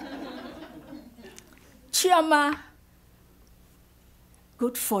 Chioma,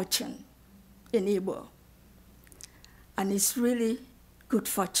 good fortune in Igbo. And it's really good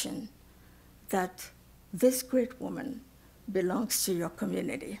fortune that this great woman belongs to your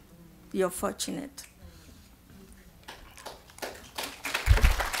community. You're fortunate.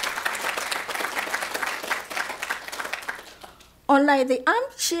 Unlike the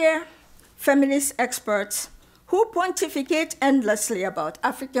armchair feminist experts who pontificate endlessly about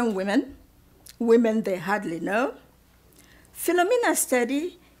African women they hardly know, Filomina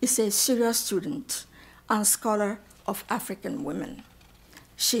Steady is a serious student and scholar of African women.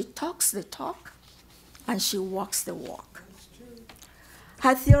 She talks the talk and she walks the walk.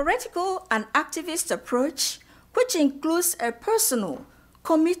 Her theoretical and activist approach, which includes a personal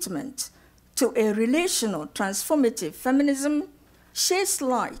commitment to a relational transformative feminism, sheds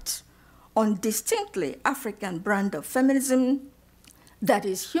light on distinctly African brand of feminism that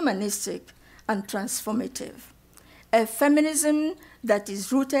is humanistic and transformative. A feminism that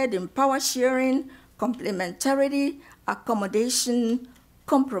is rooted in power sharing, complementarity, accommodation,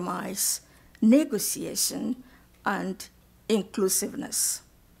 compromise, negotiation, and inclusiveness.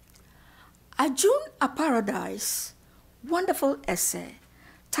 A June a Paradise wonderful essay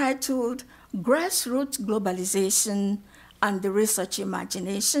titled Grassroots Globalization and the Research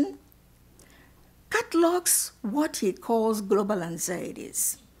Imagination catalogs what he calls global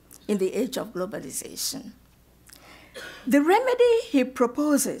anxieties in the age of globalization. The remedy he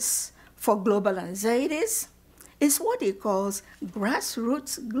proposes for global anxieties is what he calls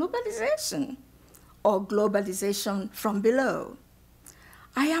grassroots globalization, or globalization from below.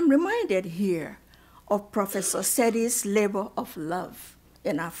 I am reminded here of Professor Steady's labor of love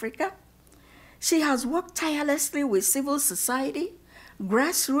in Africa. She has worked tirelessly with civil society,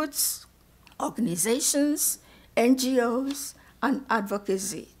 grassroots organizations, NGOs, and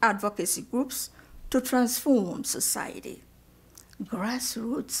advocacy groups to transform society.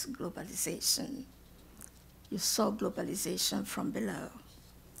 Grassroots globalization. You saw globalization from below.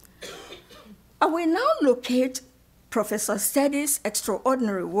 I will now locate Professor Steady's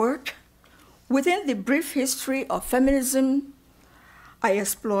extraordinary work within the brief history of feminism I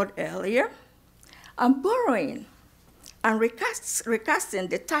explored earlier. I'm borrowing and recasting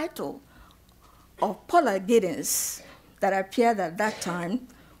the title of Paula Giddens that appeared at that time,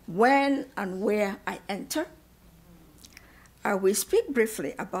 When and Where I Enter. I will speak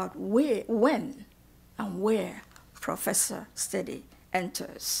briefly about when and where Professor Steady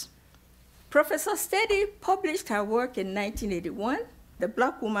enters. Professor Steady published her work in 1981, The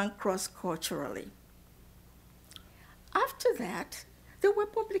Black Woman Cross-Culturally. After that, there were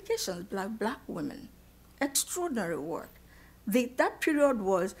publications, Black Women, extraordinary work. That period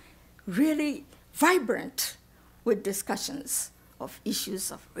was really vibrant with discussions of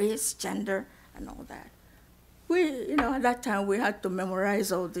issues of race, gender, and all that. At that time, we had to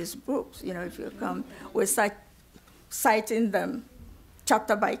memorize all these books. If you come, we start citing them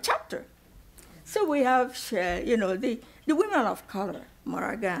chapter by chapter. So we have, the women of color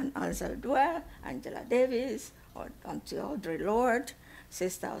Morgan Ansel Dwell, Angela Davis, or Auntie Audrey Lord,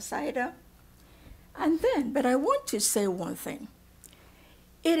 Sister Alcida. And then, but I want to say one thing.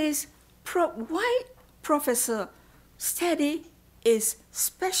 It is why Professor Steady is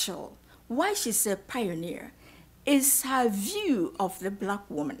special, why she's a pioneer, is her view of the Black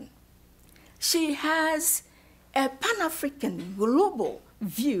woman. She has a Pan-African global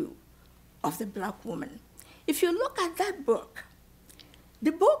view of the Black woman. If you look at that book,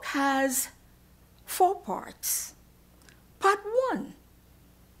 the book has 4 parts. Part 1,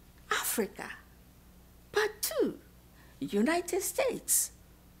 Africa. Part 2, United States.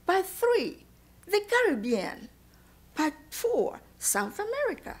 Part 3, the Caribbean. Part 4, South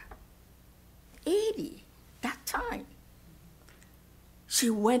America. 80, that time. She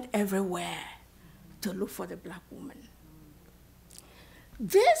went everywhere to look for the Black woman.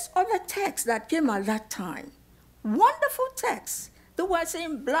 These other texts that came at that time, wonderful texts, they were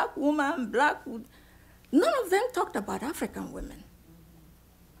saying Black woman, Black woman. None of them talked about African women.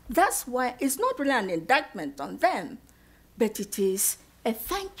 That's why it's not really an indictment on them, but it is a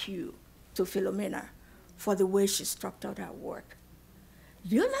thank you to Filomina for the way she structured her work.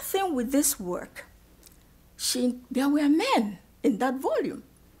 The other thing with this work, there were men in that volume.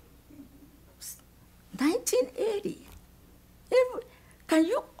 1980.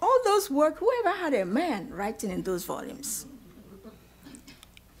 All those work, whoever had a man writing in those volumes?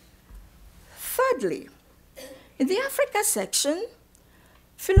 Thirdly, in the Africa section,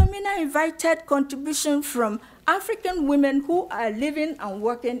 Filomina invited contribution from African women who are living and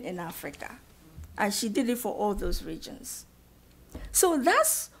working in Africa. And she did it for all those regions. So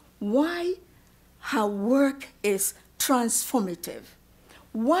that's why her work is transformative,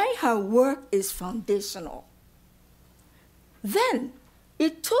 why her work is foundational. Then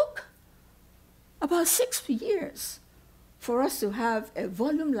it took about 6 years for us to have a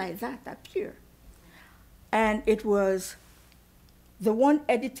volume like that appear. And it was the one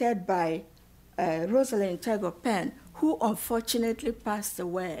edited by Rosalind Tego Penn, who unfortunately passed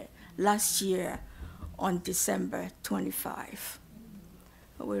away last year on December 25.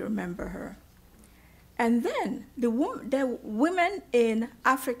 We remember her. And then the women in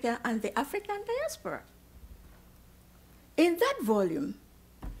Africa and the African diaspora. In that volume,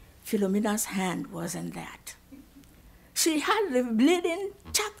 Filomina's hand was in that. She had the leading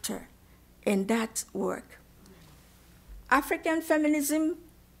chapter in that work. African feminism,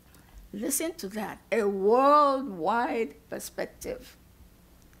 listen to that, a worldwide perspective.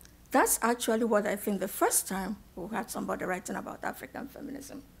 That's actually what I think the first time we had somebody writing about African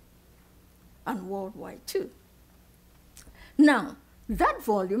feminism, and worldwide too. Now, that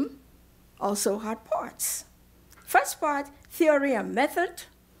volume also had parts. First part, theory and method.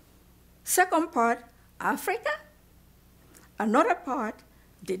 Second part, Africa. Another part,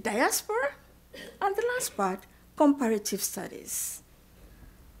 the diaspora. And the last part, comparative studies.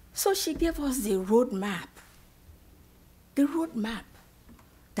 So she gave us the roadmap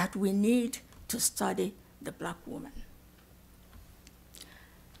that we need to study the Black woman.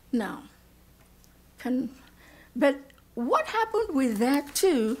 Now, but what happened with that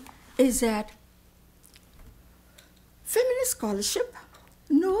too is that feminist scholarship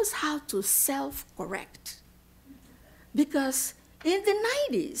knows how to self-correct. Because in the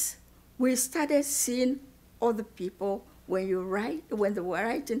 90s, we started seeing other people when they were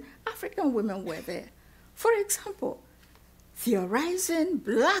writing, African women were there. For example, Theorizing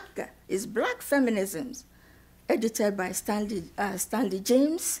Black Feminism, edited by Stanley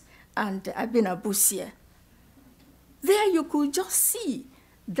James and Abina Busia. There you could just see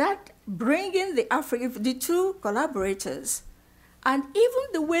that bringing the two collaborators, and even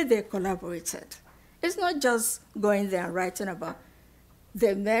the way they collaborated. It's not just going there and writing about,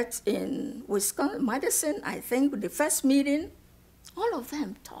 they met in Wisconsin, Madison, I think, the first meeting. All of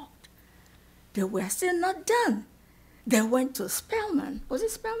them talked. They were still not done. They went to Spelman, was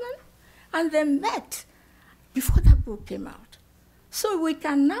it Spelman? And they met before that book came out. So we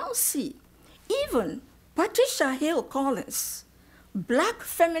can now see, even Patricia Hill Collins, Black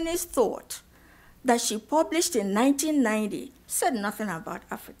feminist thought that she published in 1990 said nothing about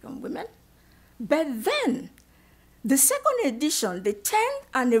African women. But then, the second edition, the 10th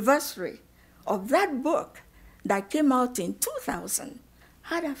anniversary of that book that came out in 2000,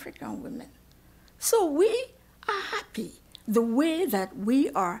 had African women. So we are happy the way that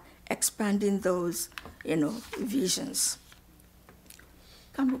we are expanding those, visions.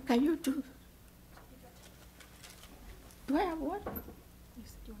 Can you do? Do I have what? You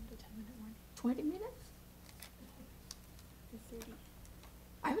said you wanted a 10-minute one. 20 minutes? 30.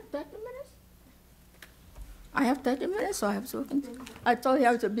 I have 30 minutes? I have 30 minutes, so I have to continue. I told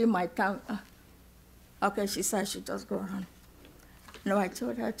her to be my time. Okay, she said she just go on. No, I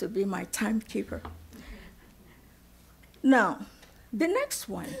told her to be my timekeeper. Now, the next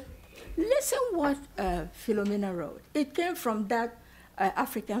one. Listen what Filomina wrote. It came from that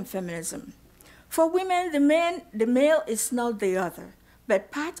African feminism. For women, the male is not the other,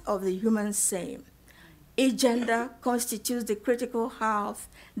 but part of the human same. Each gender constitutes the critical half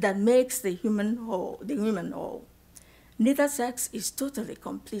that makes the human whole. Neither sex is totally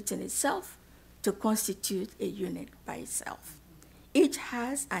complete in itself to constitute a unit by itself. Each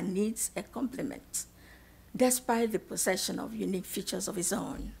has and needs a complement, despite the possession of unique features of its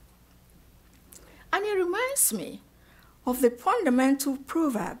own. And it reminds me of the fundamental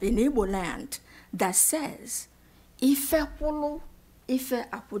proverb in Igbo land that says, "Ife kwulu, ife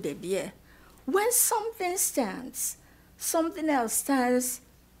akudebie." When something stands, something else stands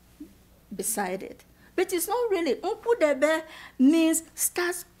beside it. But it's not really. Nkudebe means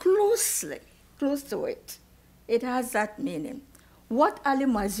stands close to it. It has that meaning. What Ali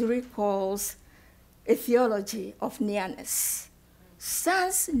Mazuri calls a theology of nearness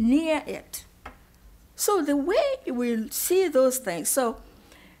stands near it. So the way we see those things, so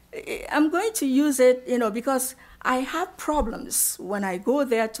I'm going to use it, because I have problems when I go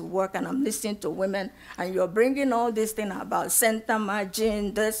there to work and I'm listening to women and you're bringing all these things about center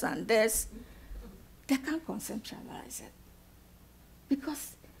margin, this and this. They can't conceptualize it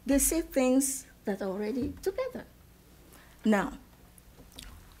because they say things that are already together. Now,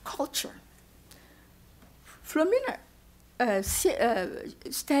 culture. Filomina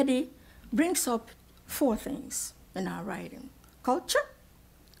Steady brings up 4 things in our writing: culture,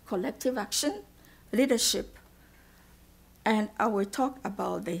 collective action, leadership, and I will talk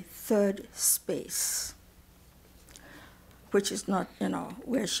about the third space, which is not,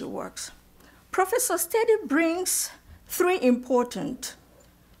 where she works. Professor Steady brings 3 important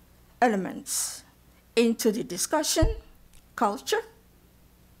elements into the discussion: culture,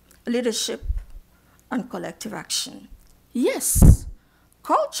 leadership, and collective action. Yes,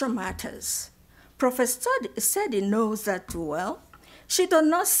 culture matters. Professor Steady knows that too well. She does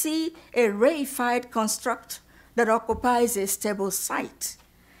not see a reified construct that occupies a stable site.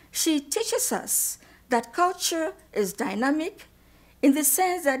 She teaches us that culture is dynamic in the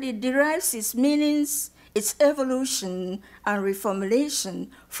sense that it derives its meanings, its evolution, and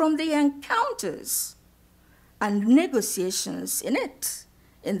reformulation from the encounters and negotiations in it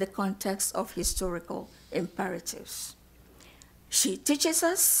in the context of historical imperatives. She teaches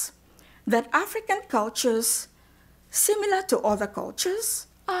us that African cultures, similar to other cultures,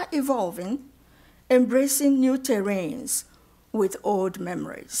 are evolving, embracing new terrains with old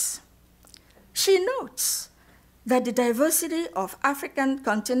memories. She notes that the diversity of African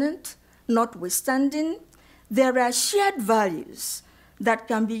continent notwithstanding, there are shared values that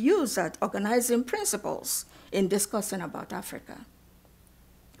can be used as organizing principles in discussing about Africa.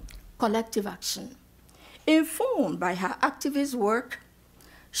 Collective action. Informed by her activist work,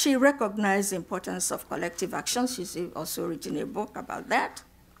 she recognized the importance of collective action. She's also written a book about that.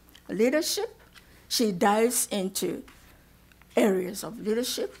 Leadership. She dives into areas of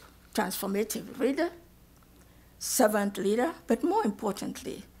leadership, transformative leader, servant leader, but more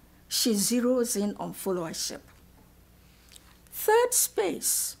importantly, she zeroes in on followership. Third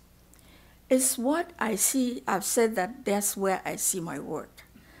space is what I see. I've said that that's where I see my work,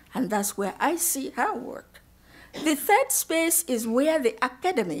 and that's where I see her work. The third space is where the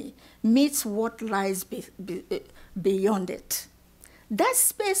academy meets what lies beyond it. That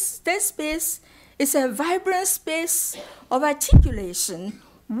space is a vibrant space of articulation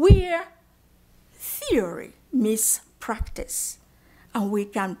where theory meets practice. And we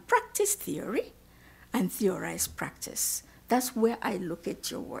can practice theory and theorize practice. That's where I look at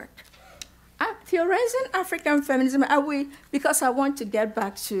your work. I'm theorizing African feminism, because I want to get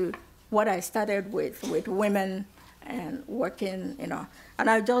back to what I started with women and working, and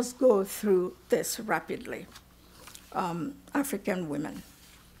I'll just go through this rapidly. African women.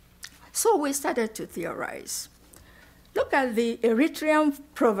 So we started to theorize. Look at the Eritrean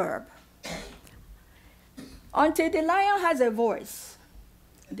proverb. Until the lion has a voice,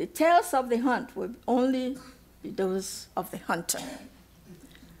 the tales of the hunt will only be those of the hunter.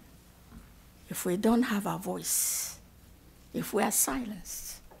 If we don't have a voice, if we are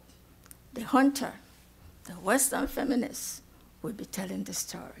silenced, the hunter, the Western feminists, will be telling the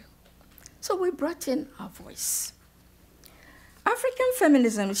story. So we brought in our voice. African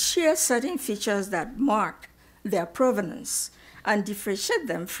feminism shares certain features that mark their provenance and differentiate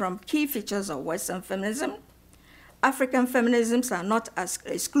them from key features of Western feminism African feminisms are not as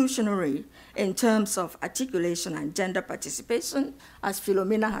exclusionary in terms of articulation and gender participation, as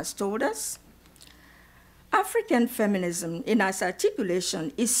Filomina has told us. African feminism, in its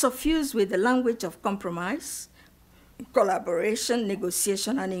articulation, is suffused with the language of compromise, collaboration,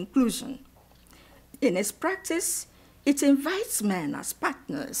 negotiation, and inclusion. In its practice, it invites men as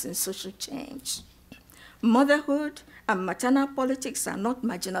partners in social change. Motherhood and maternal politics are not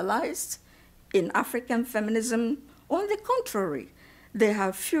marginalized in African feminism. On the contrary, they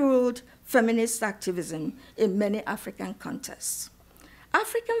have fueled feminist activism in many African contexts.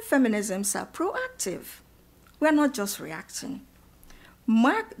 African feminisms are proactive. We're not just reacting.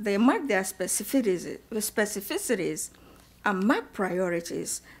 They mark their specificities and mark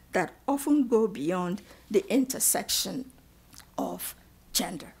priorities that often go beyond the intersection of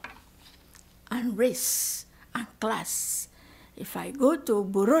gender and race and class. If I go to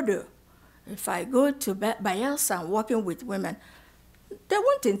Burodo, if I go to Bayelsa and working with women, they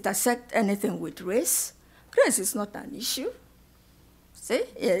won't intersect anything with race. Race is not an issue. See,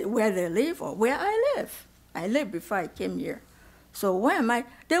 where they live or where I live. I lived before I came here. So why am I?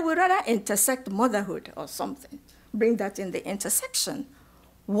 They would rather intersect motherhood or something, bring that in the intersection.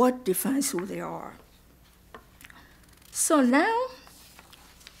 What defines who they are? So now,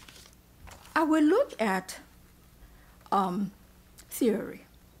 I will look at theory.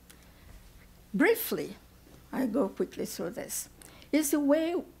 Briefly, I go quickly through this. It's the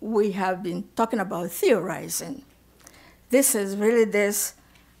way we have been talking about theorizing. This is really this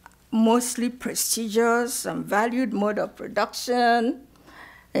mostly prestigious and valued mode of production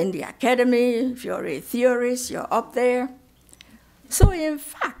in the academy. If you're a theorist, you're up there. So in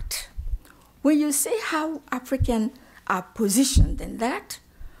fact, when you see how Africans are positioned in that,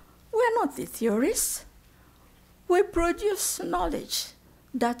 we're not the theorists. We produce knowledge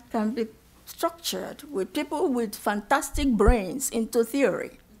that can be structured with people with fantastic brains into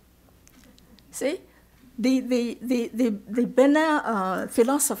theory. See? The Benin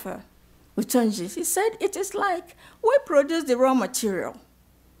philosopher, Utonji, he said it is like we produce the raw material,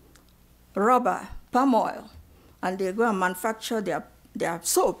 rubber, palm oil, and they go and manufacture their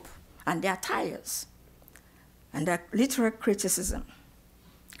soap and their tires and their literary criticism.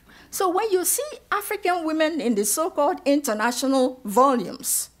 So when you see African women in the so-called international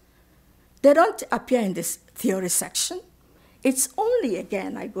volumes, they don't appear in this theory section. It's only,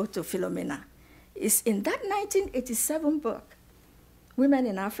 again, I go to Filomina. It's in that 1987 book, Women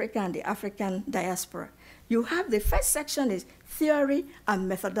in Africa and the African Diaspora. You have the first section is theory and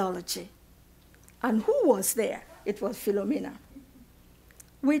methodology. And who was there? It was Filomina.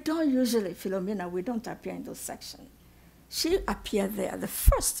 We don't usually, Filomina, we don't appear in those sections. She appeared there, the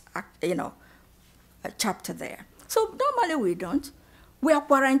first, chapter there. So normally we don't. We are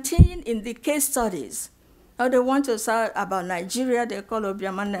quarantined in the case studies. Now they want to say about Nigeria, they call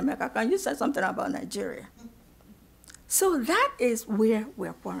Obiama Nnaemeka. Can you say something about Nigeria? So that is where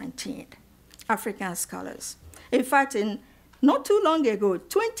we're quarantined, African scholars. In fact, not too long ago,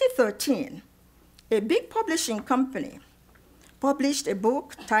 2013, a big publishing company published a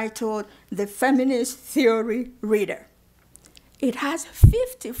book titled The Feminist Theory Reader. It has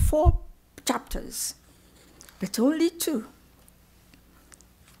 54 chapters, but only 2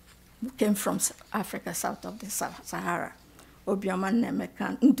 came from Africa, south of the Sahara. Obiama Nnaemeka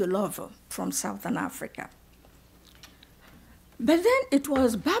and Ndolovo from Southern Africa. But then it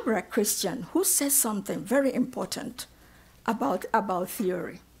was Barbara Christian who said something very important about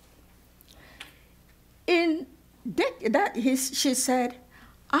theory. She said,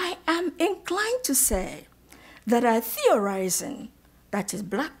 I am inclined to say that our theorizing, that is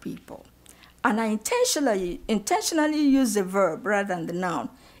black people, and I intentionally use the verb rather than the noun,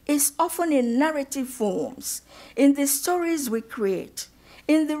 is often in narrative forms, in the stories we create,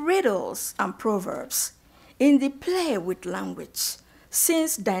 in the riddles and proverbs, in the play with language,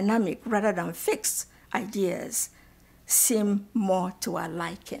 since dynamic rather than fixed ideas seem more to our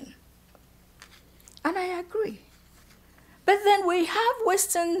liking. And I agree. But then we have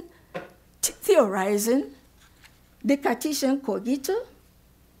Western theorizing, the Cartesian cogito.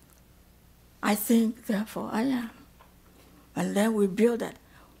 I think, therefore I am. And then we build that.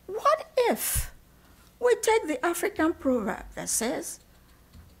 What if we take the African proverb that says,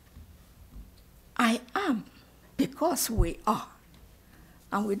 I am because we are,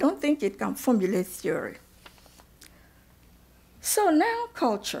 and we don't think it can formulate theory. So now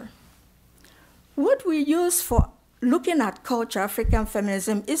culture. What we use for looking at culture, African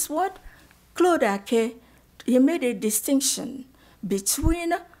feminism, is what Claude Ake, he made a distinction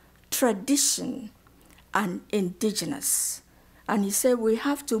between tradition and indigenous. And he said we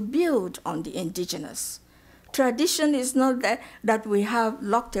have to build on the indigenous Tradition is not that we have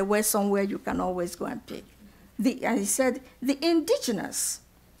locked away somewhere you can always go and pick. And he said, the indigenous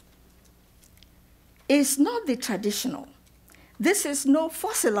is not the traditional. This is no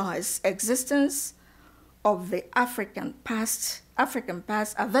fossilized existence of the African past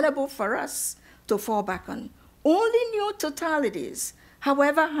available for us to fall back on. Only new totalities,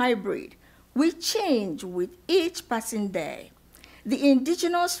 however hybrid, will change with each passing day. The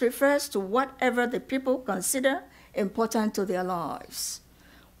indigenous refers to whatever the people consider important to their lives,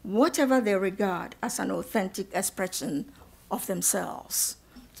 whatever they regard as an authentic expression of themselves.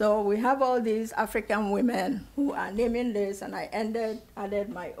 So we have all these African women who are naming this, and I added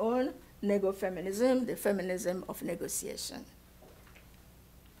my own nego-feminism, the feminism of negotiation.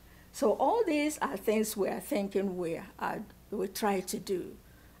 So all these are things we are thinking we try to do,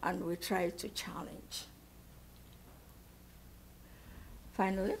 and we try to challenge.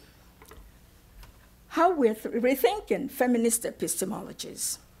 Finally, how we're rethinking feminist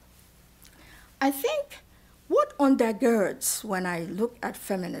epistemologies. I think what undergirds when I look at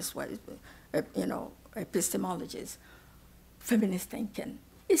feminist, epistemologies, feminist thinking,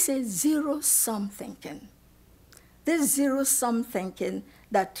 is a zero-sum thinking. This zero-sum thinking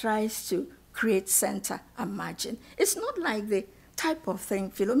that tries to create center and margin. It's not like the type of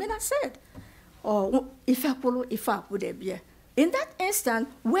thing Filomina said, or in that instant,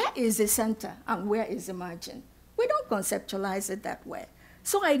 where is the center and where is the margin? We don't conceptualize it that way.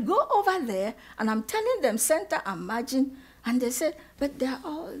 So I go over there and I'm telling them center and margin, and they say, but they're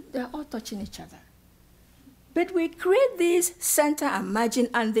all touching each other. But we create this center and margin,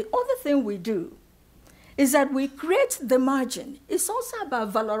 and the other thing we do is that we create the margin. It's also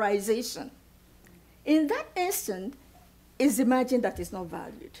about valorization. In that instant, is the margin that is not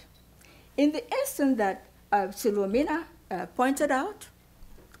valued. In the instant that Filomina pointed out,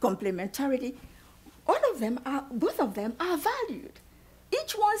 complementarity, both of them are valued.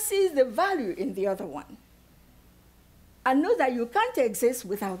 Each one sees the value in the other one, and know that you can't exist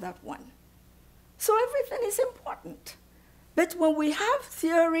without that one. So everything is important. But when we have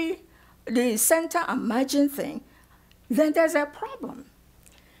theory, the center and margin thing, then there's a problem.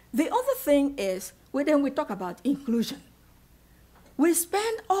 The other thing is, then we talk about inclusion. We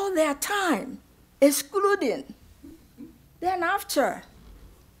spend all their time excluding. Then after,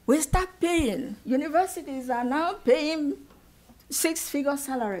 we start paying. Universities are now paying six-figure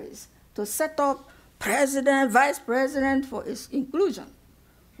salaries to set up president, vice president for its inclusion.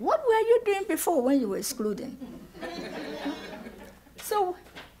 What were you doing before when you were excluding? So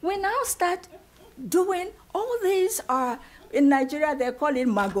we now start doing, all these are, in Nigeria they call it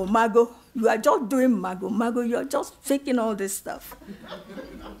mago-mago. You are just doing mago-mago, you are just faking all this stuff.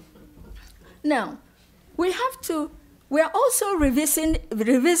 Now, we are also revisiting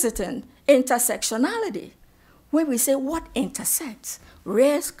intersectionality. When we say what intersects,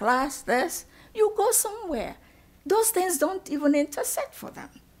 race, class, this, you go somewhere. Those things don't even intersect for them.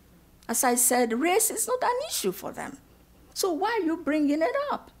 As I said, race is not an issue for them. So why are you bringing it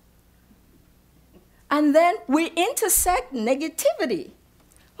up? And then we intersect negativity.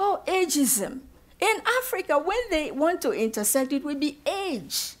 Oh, ageism. In Africa, when they want to intersect, it will be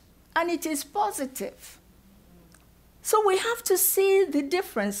age, and it is positive. So we have to see the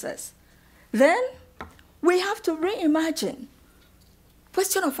differences. Then we have to reimagine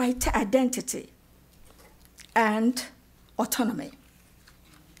question of identity and autonomy.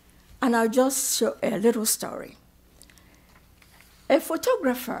 And I'll just show a little story. A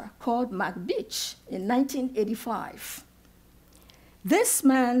photographer called Mark Beach in 1985. This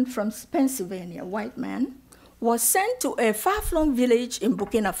man from Pennsylvania, white man, was sent to a far-flung village in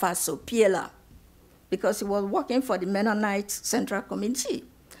Burkina Faso, Paula, because he was working for the Mennonite Central Committee,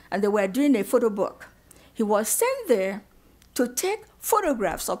 and they were doing a photo book. He was sent there to take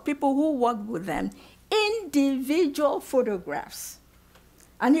photographs of people who worked with them, individual photographs.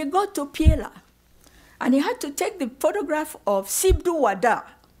 And he got to Paula, and he had to take the photograph of Sibdu Wada,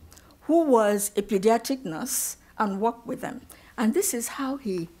 who was a pediatric nurse, and worked with them. And this is how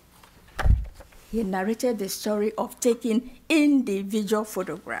he narrated the story of taking individual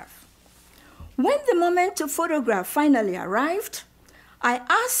photographs. When the moment to photograph finally arrived, I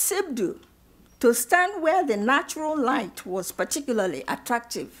asked Sibdu to stand where the natural light was particularly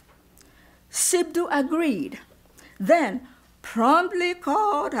attractive. Sibdu agreed, then promptly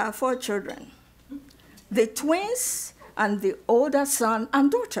called her 4 children, the twins and the older son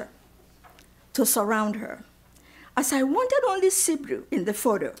and daughter, to surround her. As I wanted only Sibdu in the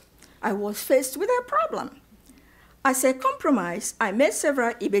photo, I was faced with a problem. As a compromise, I made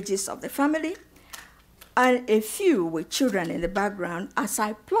several images of the family and a few with children in the background as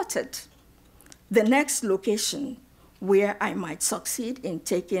I plotted the next location where I might succeed in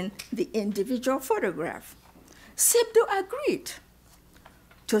taking the individual photograph. Sibdu agreed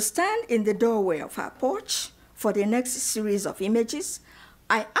to stand in the doorway of her porch for the next series of images.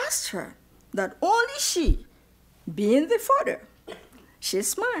 I asked her that only she be in the photo. She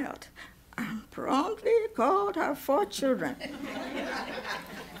smiled and promptly called her 4 children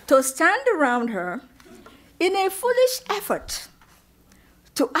to stand around her in a foolish effort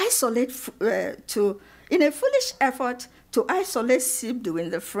to isolate Sibdu in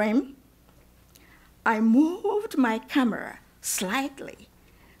the frame. I moved my camera slightly,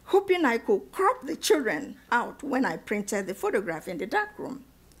 hoping I could crop the children out when I printed the photograph in the darkroom.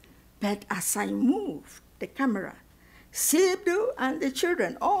 But as I moved the camera, Sibdu and the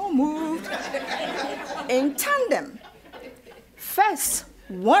children all moved in tandem. First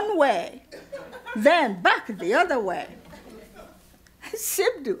one way, then back the other way.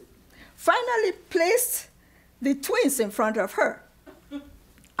 Sibdu finally placed the twins in front of her.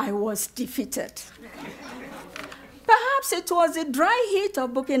 I was defeated. Perhaps it was the dry heat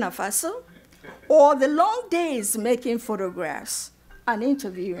of Burkina Faso or the long days making photographs and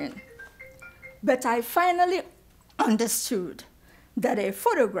interviewing. But I finally understood that a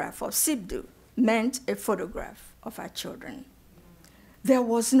photograph of Sibdu meant a photograph of our children. There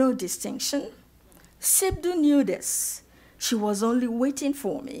was no distinction. Sibdu knew this. She was only waiting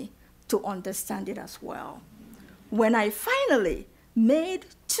for me to understand it as well. When I finally made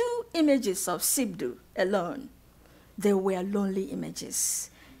 2 images of Sibdu alone, they were lonely images.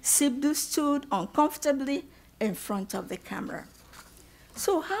 Sibdu stood uncomfortably in front of the camera.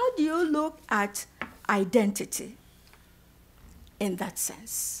 So how do you look at identity in that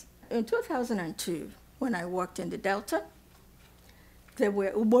sense? In 2002, when I worked in the Delta, there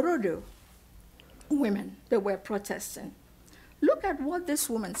were Uborodo women that were protesting. Look at what this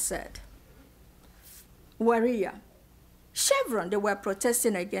woman said. Waria, Chevron, they were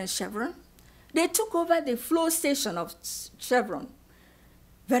protesting against Chevron. They took over the flow station of Chevron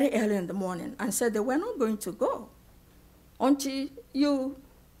very early in the morning and said they were not going to go until you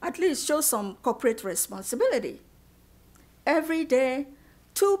at least show some corporate responsibility. Every day,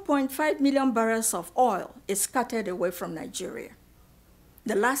 2.5 million barrels of oil is scattered away from Nigeria.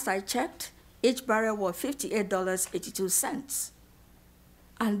 The last I checked, each barrel was $58.82.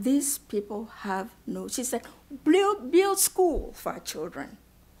 And these people have no, she said, build school for our children.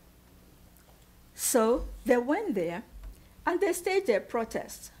 So they went there and they staged their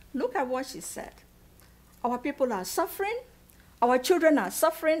protest. Look at what she said. Our people are suffering, our children are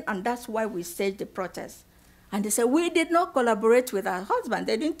suffering, and that's why we staged the protest. And they said, we did not collaborate with our husband.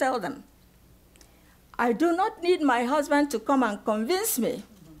 They didn't tell them. I do not need my husband to come and convince me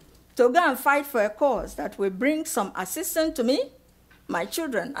to go and fight for a cause that will bring some assistance to me, my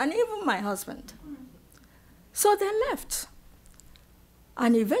children, and even my husband. So they left.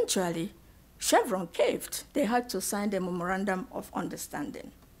 And eventually, Chevron caved. They had to sign the memorandum of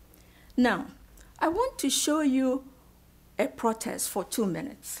understanding. Now, I want to show you a protest for 2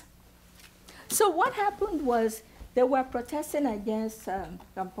 minutes. So what happened was they were protesting against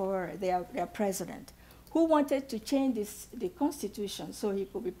Campore, their president, who wanted to change the constitution so he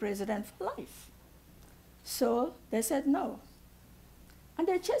could be president for life. So they said no. And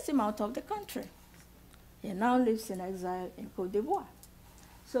they chased him out of the country. He now lives in exile in Côte d'Ivoire.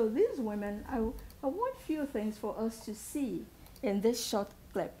 So these women, I want a few things for us to see in this short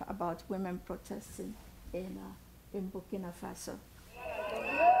clip about women protesting in Burkina Faso.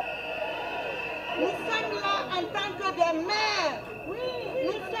 Nous sommes là en tant que des mères. Oui.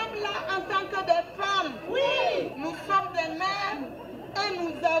 Nous sommes là en tant que des femmes. Oui. Nous sommes des mères et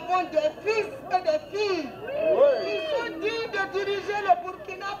nous avons des fils et des filles. Oui. Qui sont dignes de diriger le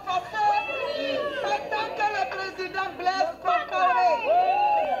Burkina Faso. Oui. Tant que le président Blaise Compaoré. Oui.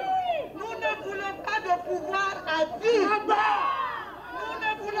 Nous ne voulons pas de pouvoir à vie. Nous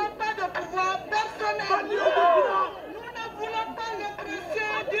ne voulons pas de pouvoir personnel. Nous ne voulons pas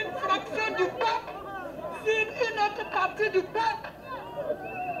l'oppression d'une fraction du peuple sur une autre partie du peuple.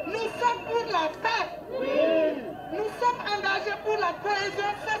 Nous sommes pour la paix. Oui. Nous sommes engagés pour la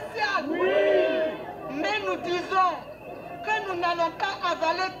cohésion sociale. Oui. Mais nous disons que nous n'allons pas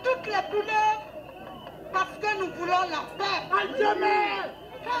avaler toutes les couleurs parce que nous voulons la paix.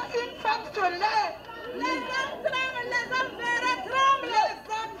 Quand une femme se lève, les hommes tremblent, les hommes verront tremblent. Les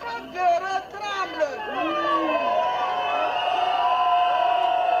enfants verront tremblent.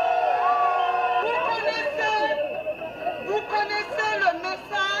 Vous connaissez le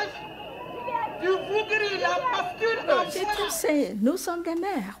message du Vougri, la pasture en They keep saying, nous sommes des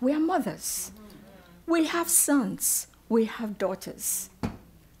mères, we are mothers. We have sons, we have daughters.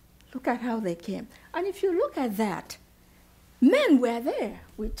 Look at how they came. And if you look at that, men were there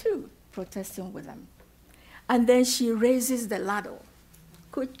with too, protesting with them. And then she raises the ladle.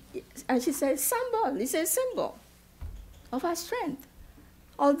 And she says, symbol. It's a symbol of her strength.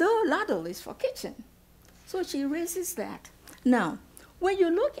 Although ladle is for kitchen. So she raises that. Now, when you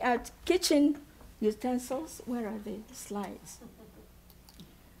look at kitchen utensils, where are the slides?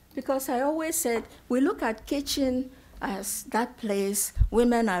 Because I always said, we look at kitchen as that place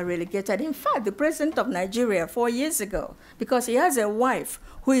women are relegated. In fact, the president of Nigeria 4 years ago, because he has a wife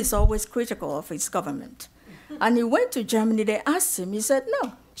who is always critical of his government, and he went to Germany, they asked him, he said,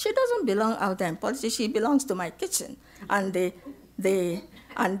 no, she doesn't belong out there in politics, she belongs to my kitchen and the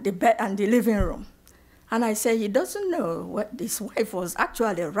bed and the living room. And I said, he doesn't know what his wife was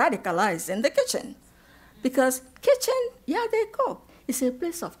actually radicalized in the kitchen. Because kitchen, yeah, they cook. It's a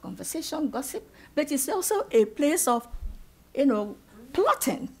place of conversation, gossip, but it's also a place of,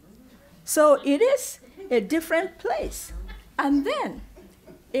 plotting. So it is a different place. And then,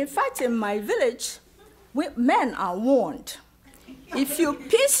 in fact, in my village, men are warned. If you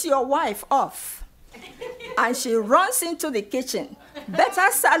piss your wife off and she runs into the kitchen, better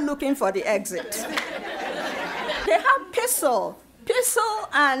start looking for the exit. They have pistol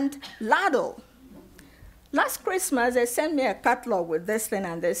and ladle. Last Christmas, they sent me a catalog with this thing,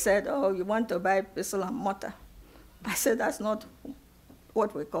 and they said, oh, you want to buy pistol and mortar. I said, that's not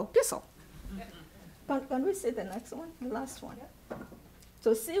what we call pistol. Can we see the next one, the last one?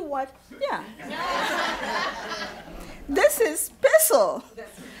 To see what, yeah. This is pistol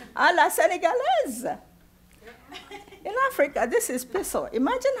a la Senegalaise. In Africa, this is pistol.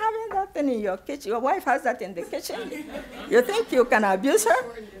 Imagine having that thing in your kitchen. Your wife has that in the kitchen. You think you can abuse her?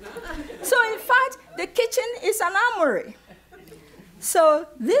 So in fact, the kitchen is an armory. So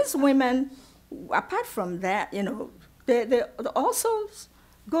these women, apart from that, they also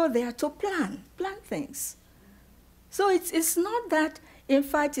go there to plan things. So it's not that, in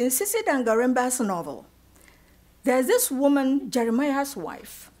fact, in Sisi Dangaremba's novel, there's this woman, Jeremiah's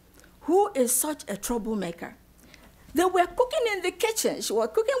wife, who is such a troublemaker. They were cooking in the kitchen. She was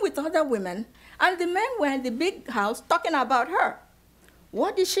cooking with other women, and the men were in the big house talking about her.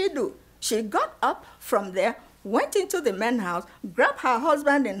 What did she do? She got up from there, went into the men's house, grabbed her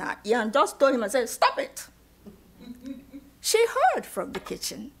husband in her ear, and just told him and said, stop it. She heard from the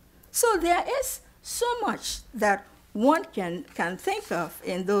kitchen. So there is so much that one can think of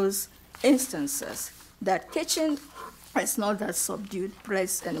in those instances, that kitchen is not that subdued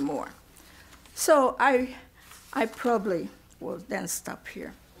place anymore. So I probably will then stop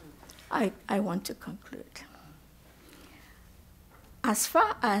here. I want to conclude. As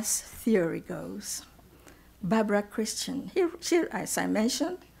far as theory goes, Barbara Christian, she, as I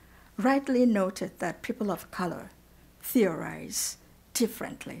mentioned, rightly noted that people of color theorize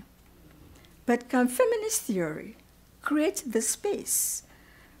differently. But can feminist theory create the space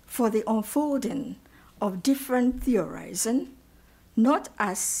for the unfolding of different theorizing, not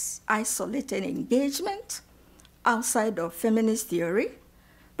as isolated engagement outside of feminist theory,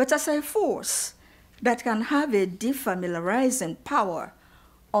 but as a force that can have a defamiliarizing power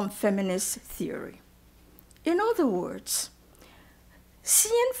on feminist theory? In other words,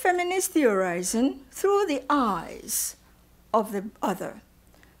 seeing feminist theorizing through the eyes of the other,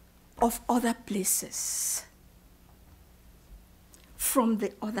 of other places, from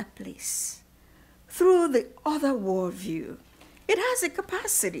the other place, through the other worldview, it has a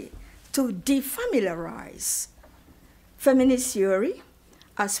capacity to defamiliarize feminist theory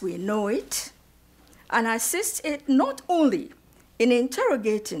as we know it, and assist it not only in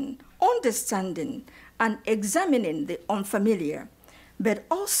interrogating, understanding, and examining the unfamiliar, but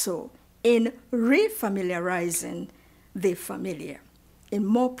also in refamiliarizing the familiar in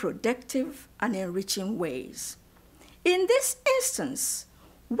more productive and enriching ways. In this instance,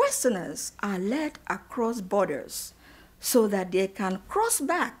 Westerners are led across borders so that they can cross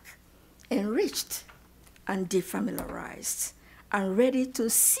back enriched and defamiliarized and ready to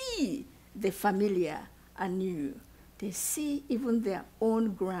see the familiar anew. They see even their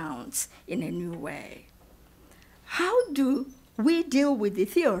own grounds in a new way. How do we deal with the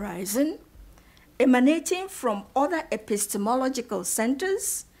theorizing emanating from other epistemological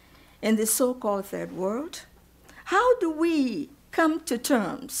centers in the so-called third world? How do we come to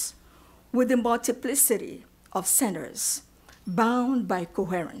terms with the multiplicity of centers bound by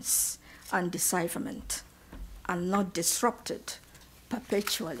coherence and decipherment and not disrupted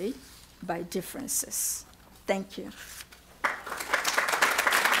perpetually by differences? Thank you.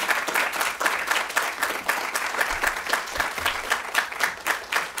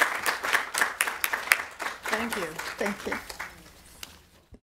 Thank you. Thank you.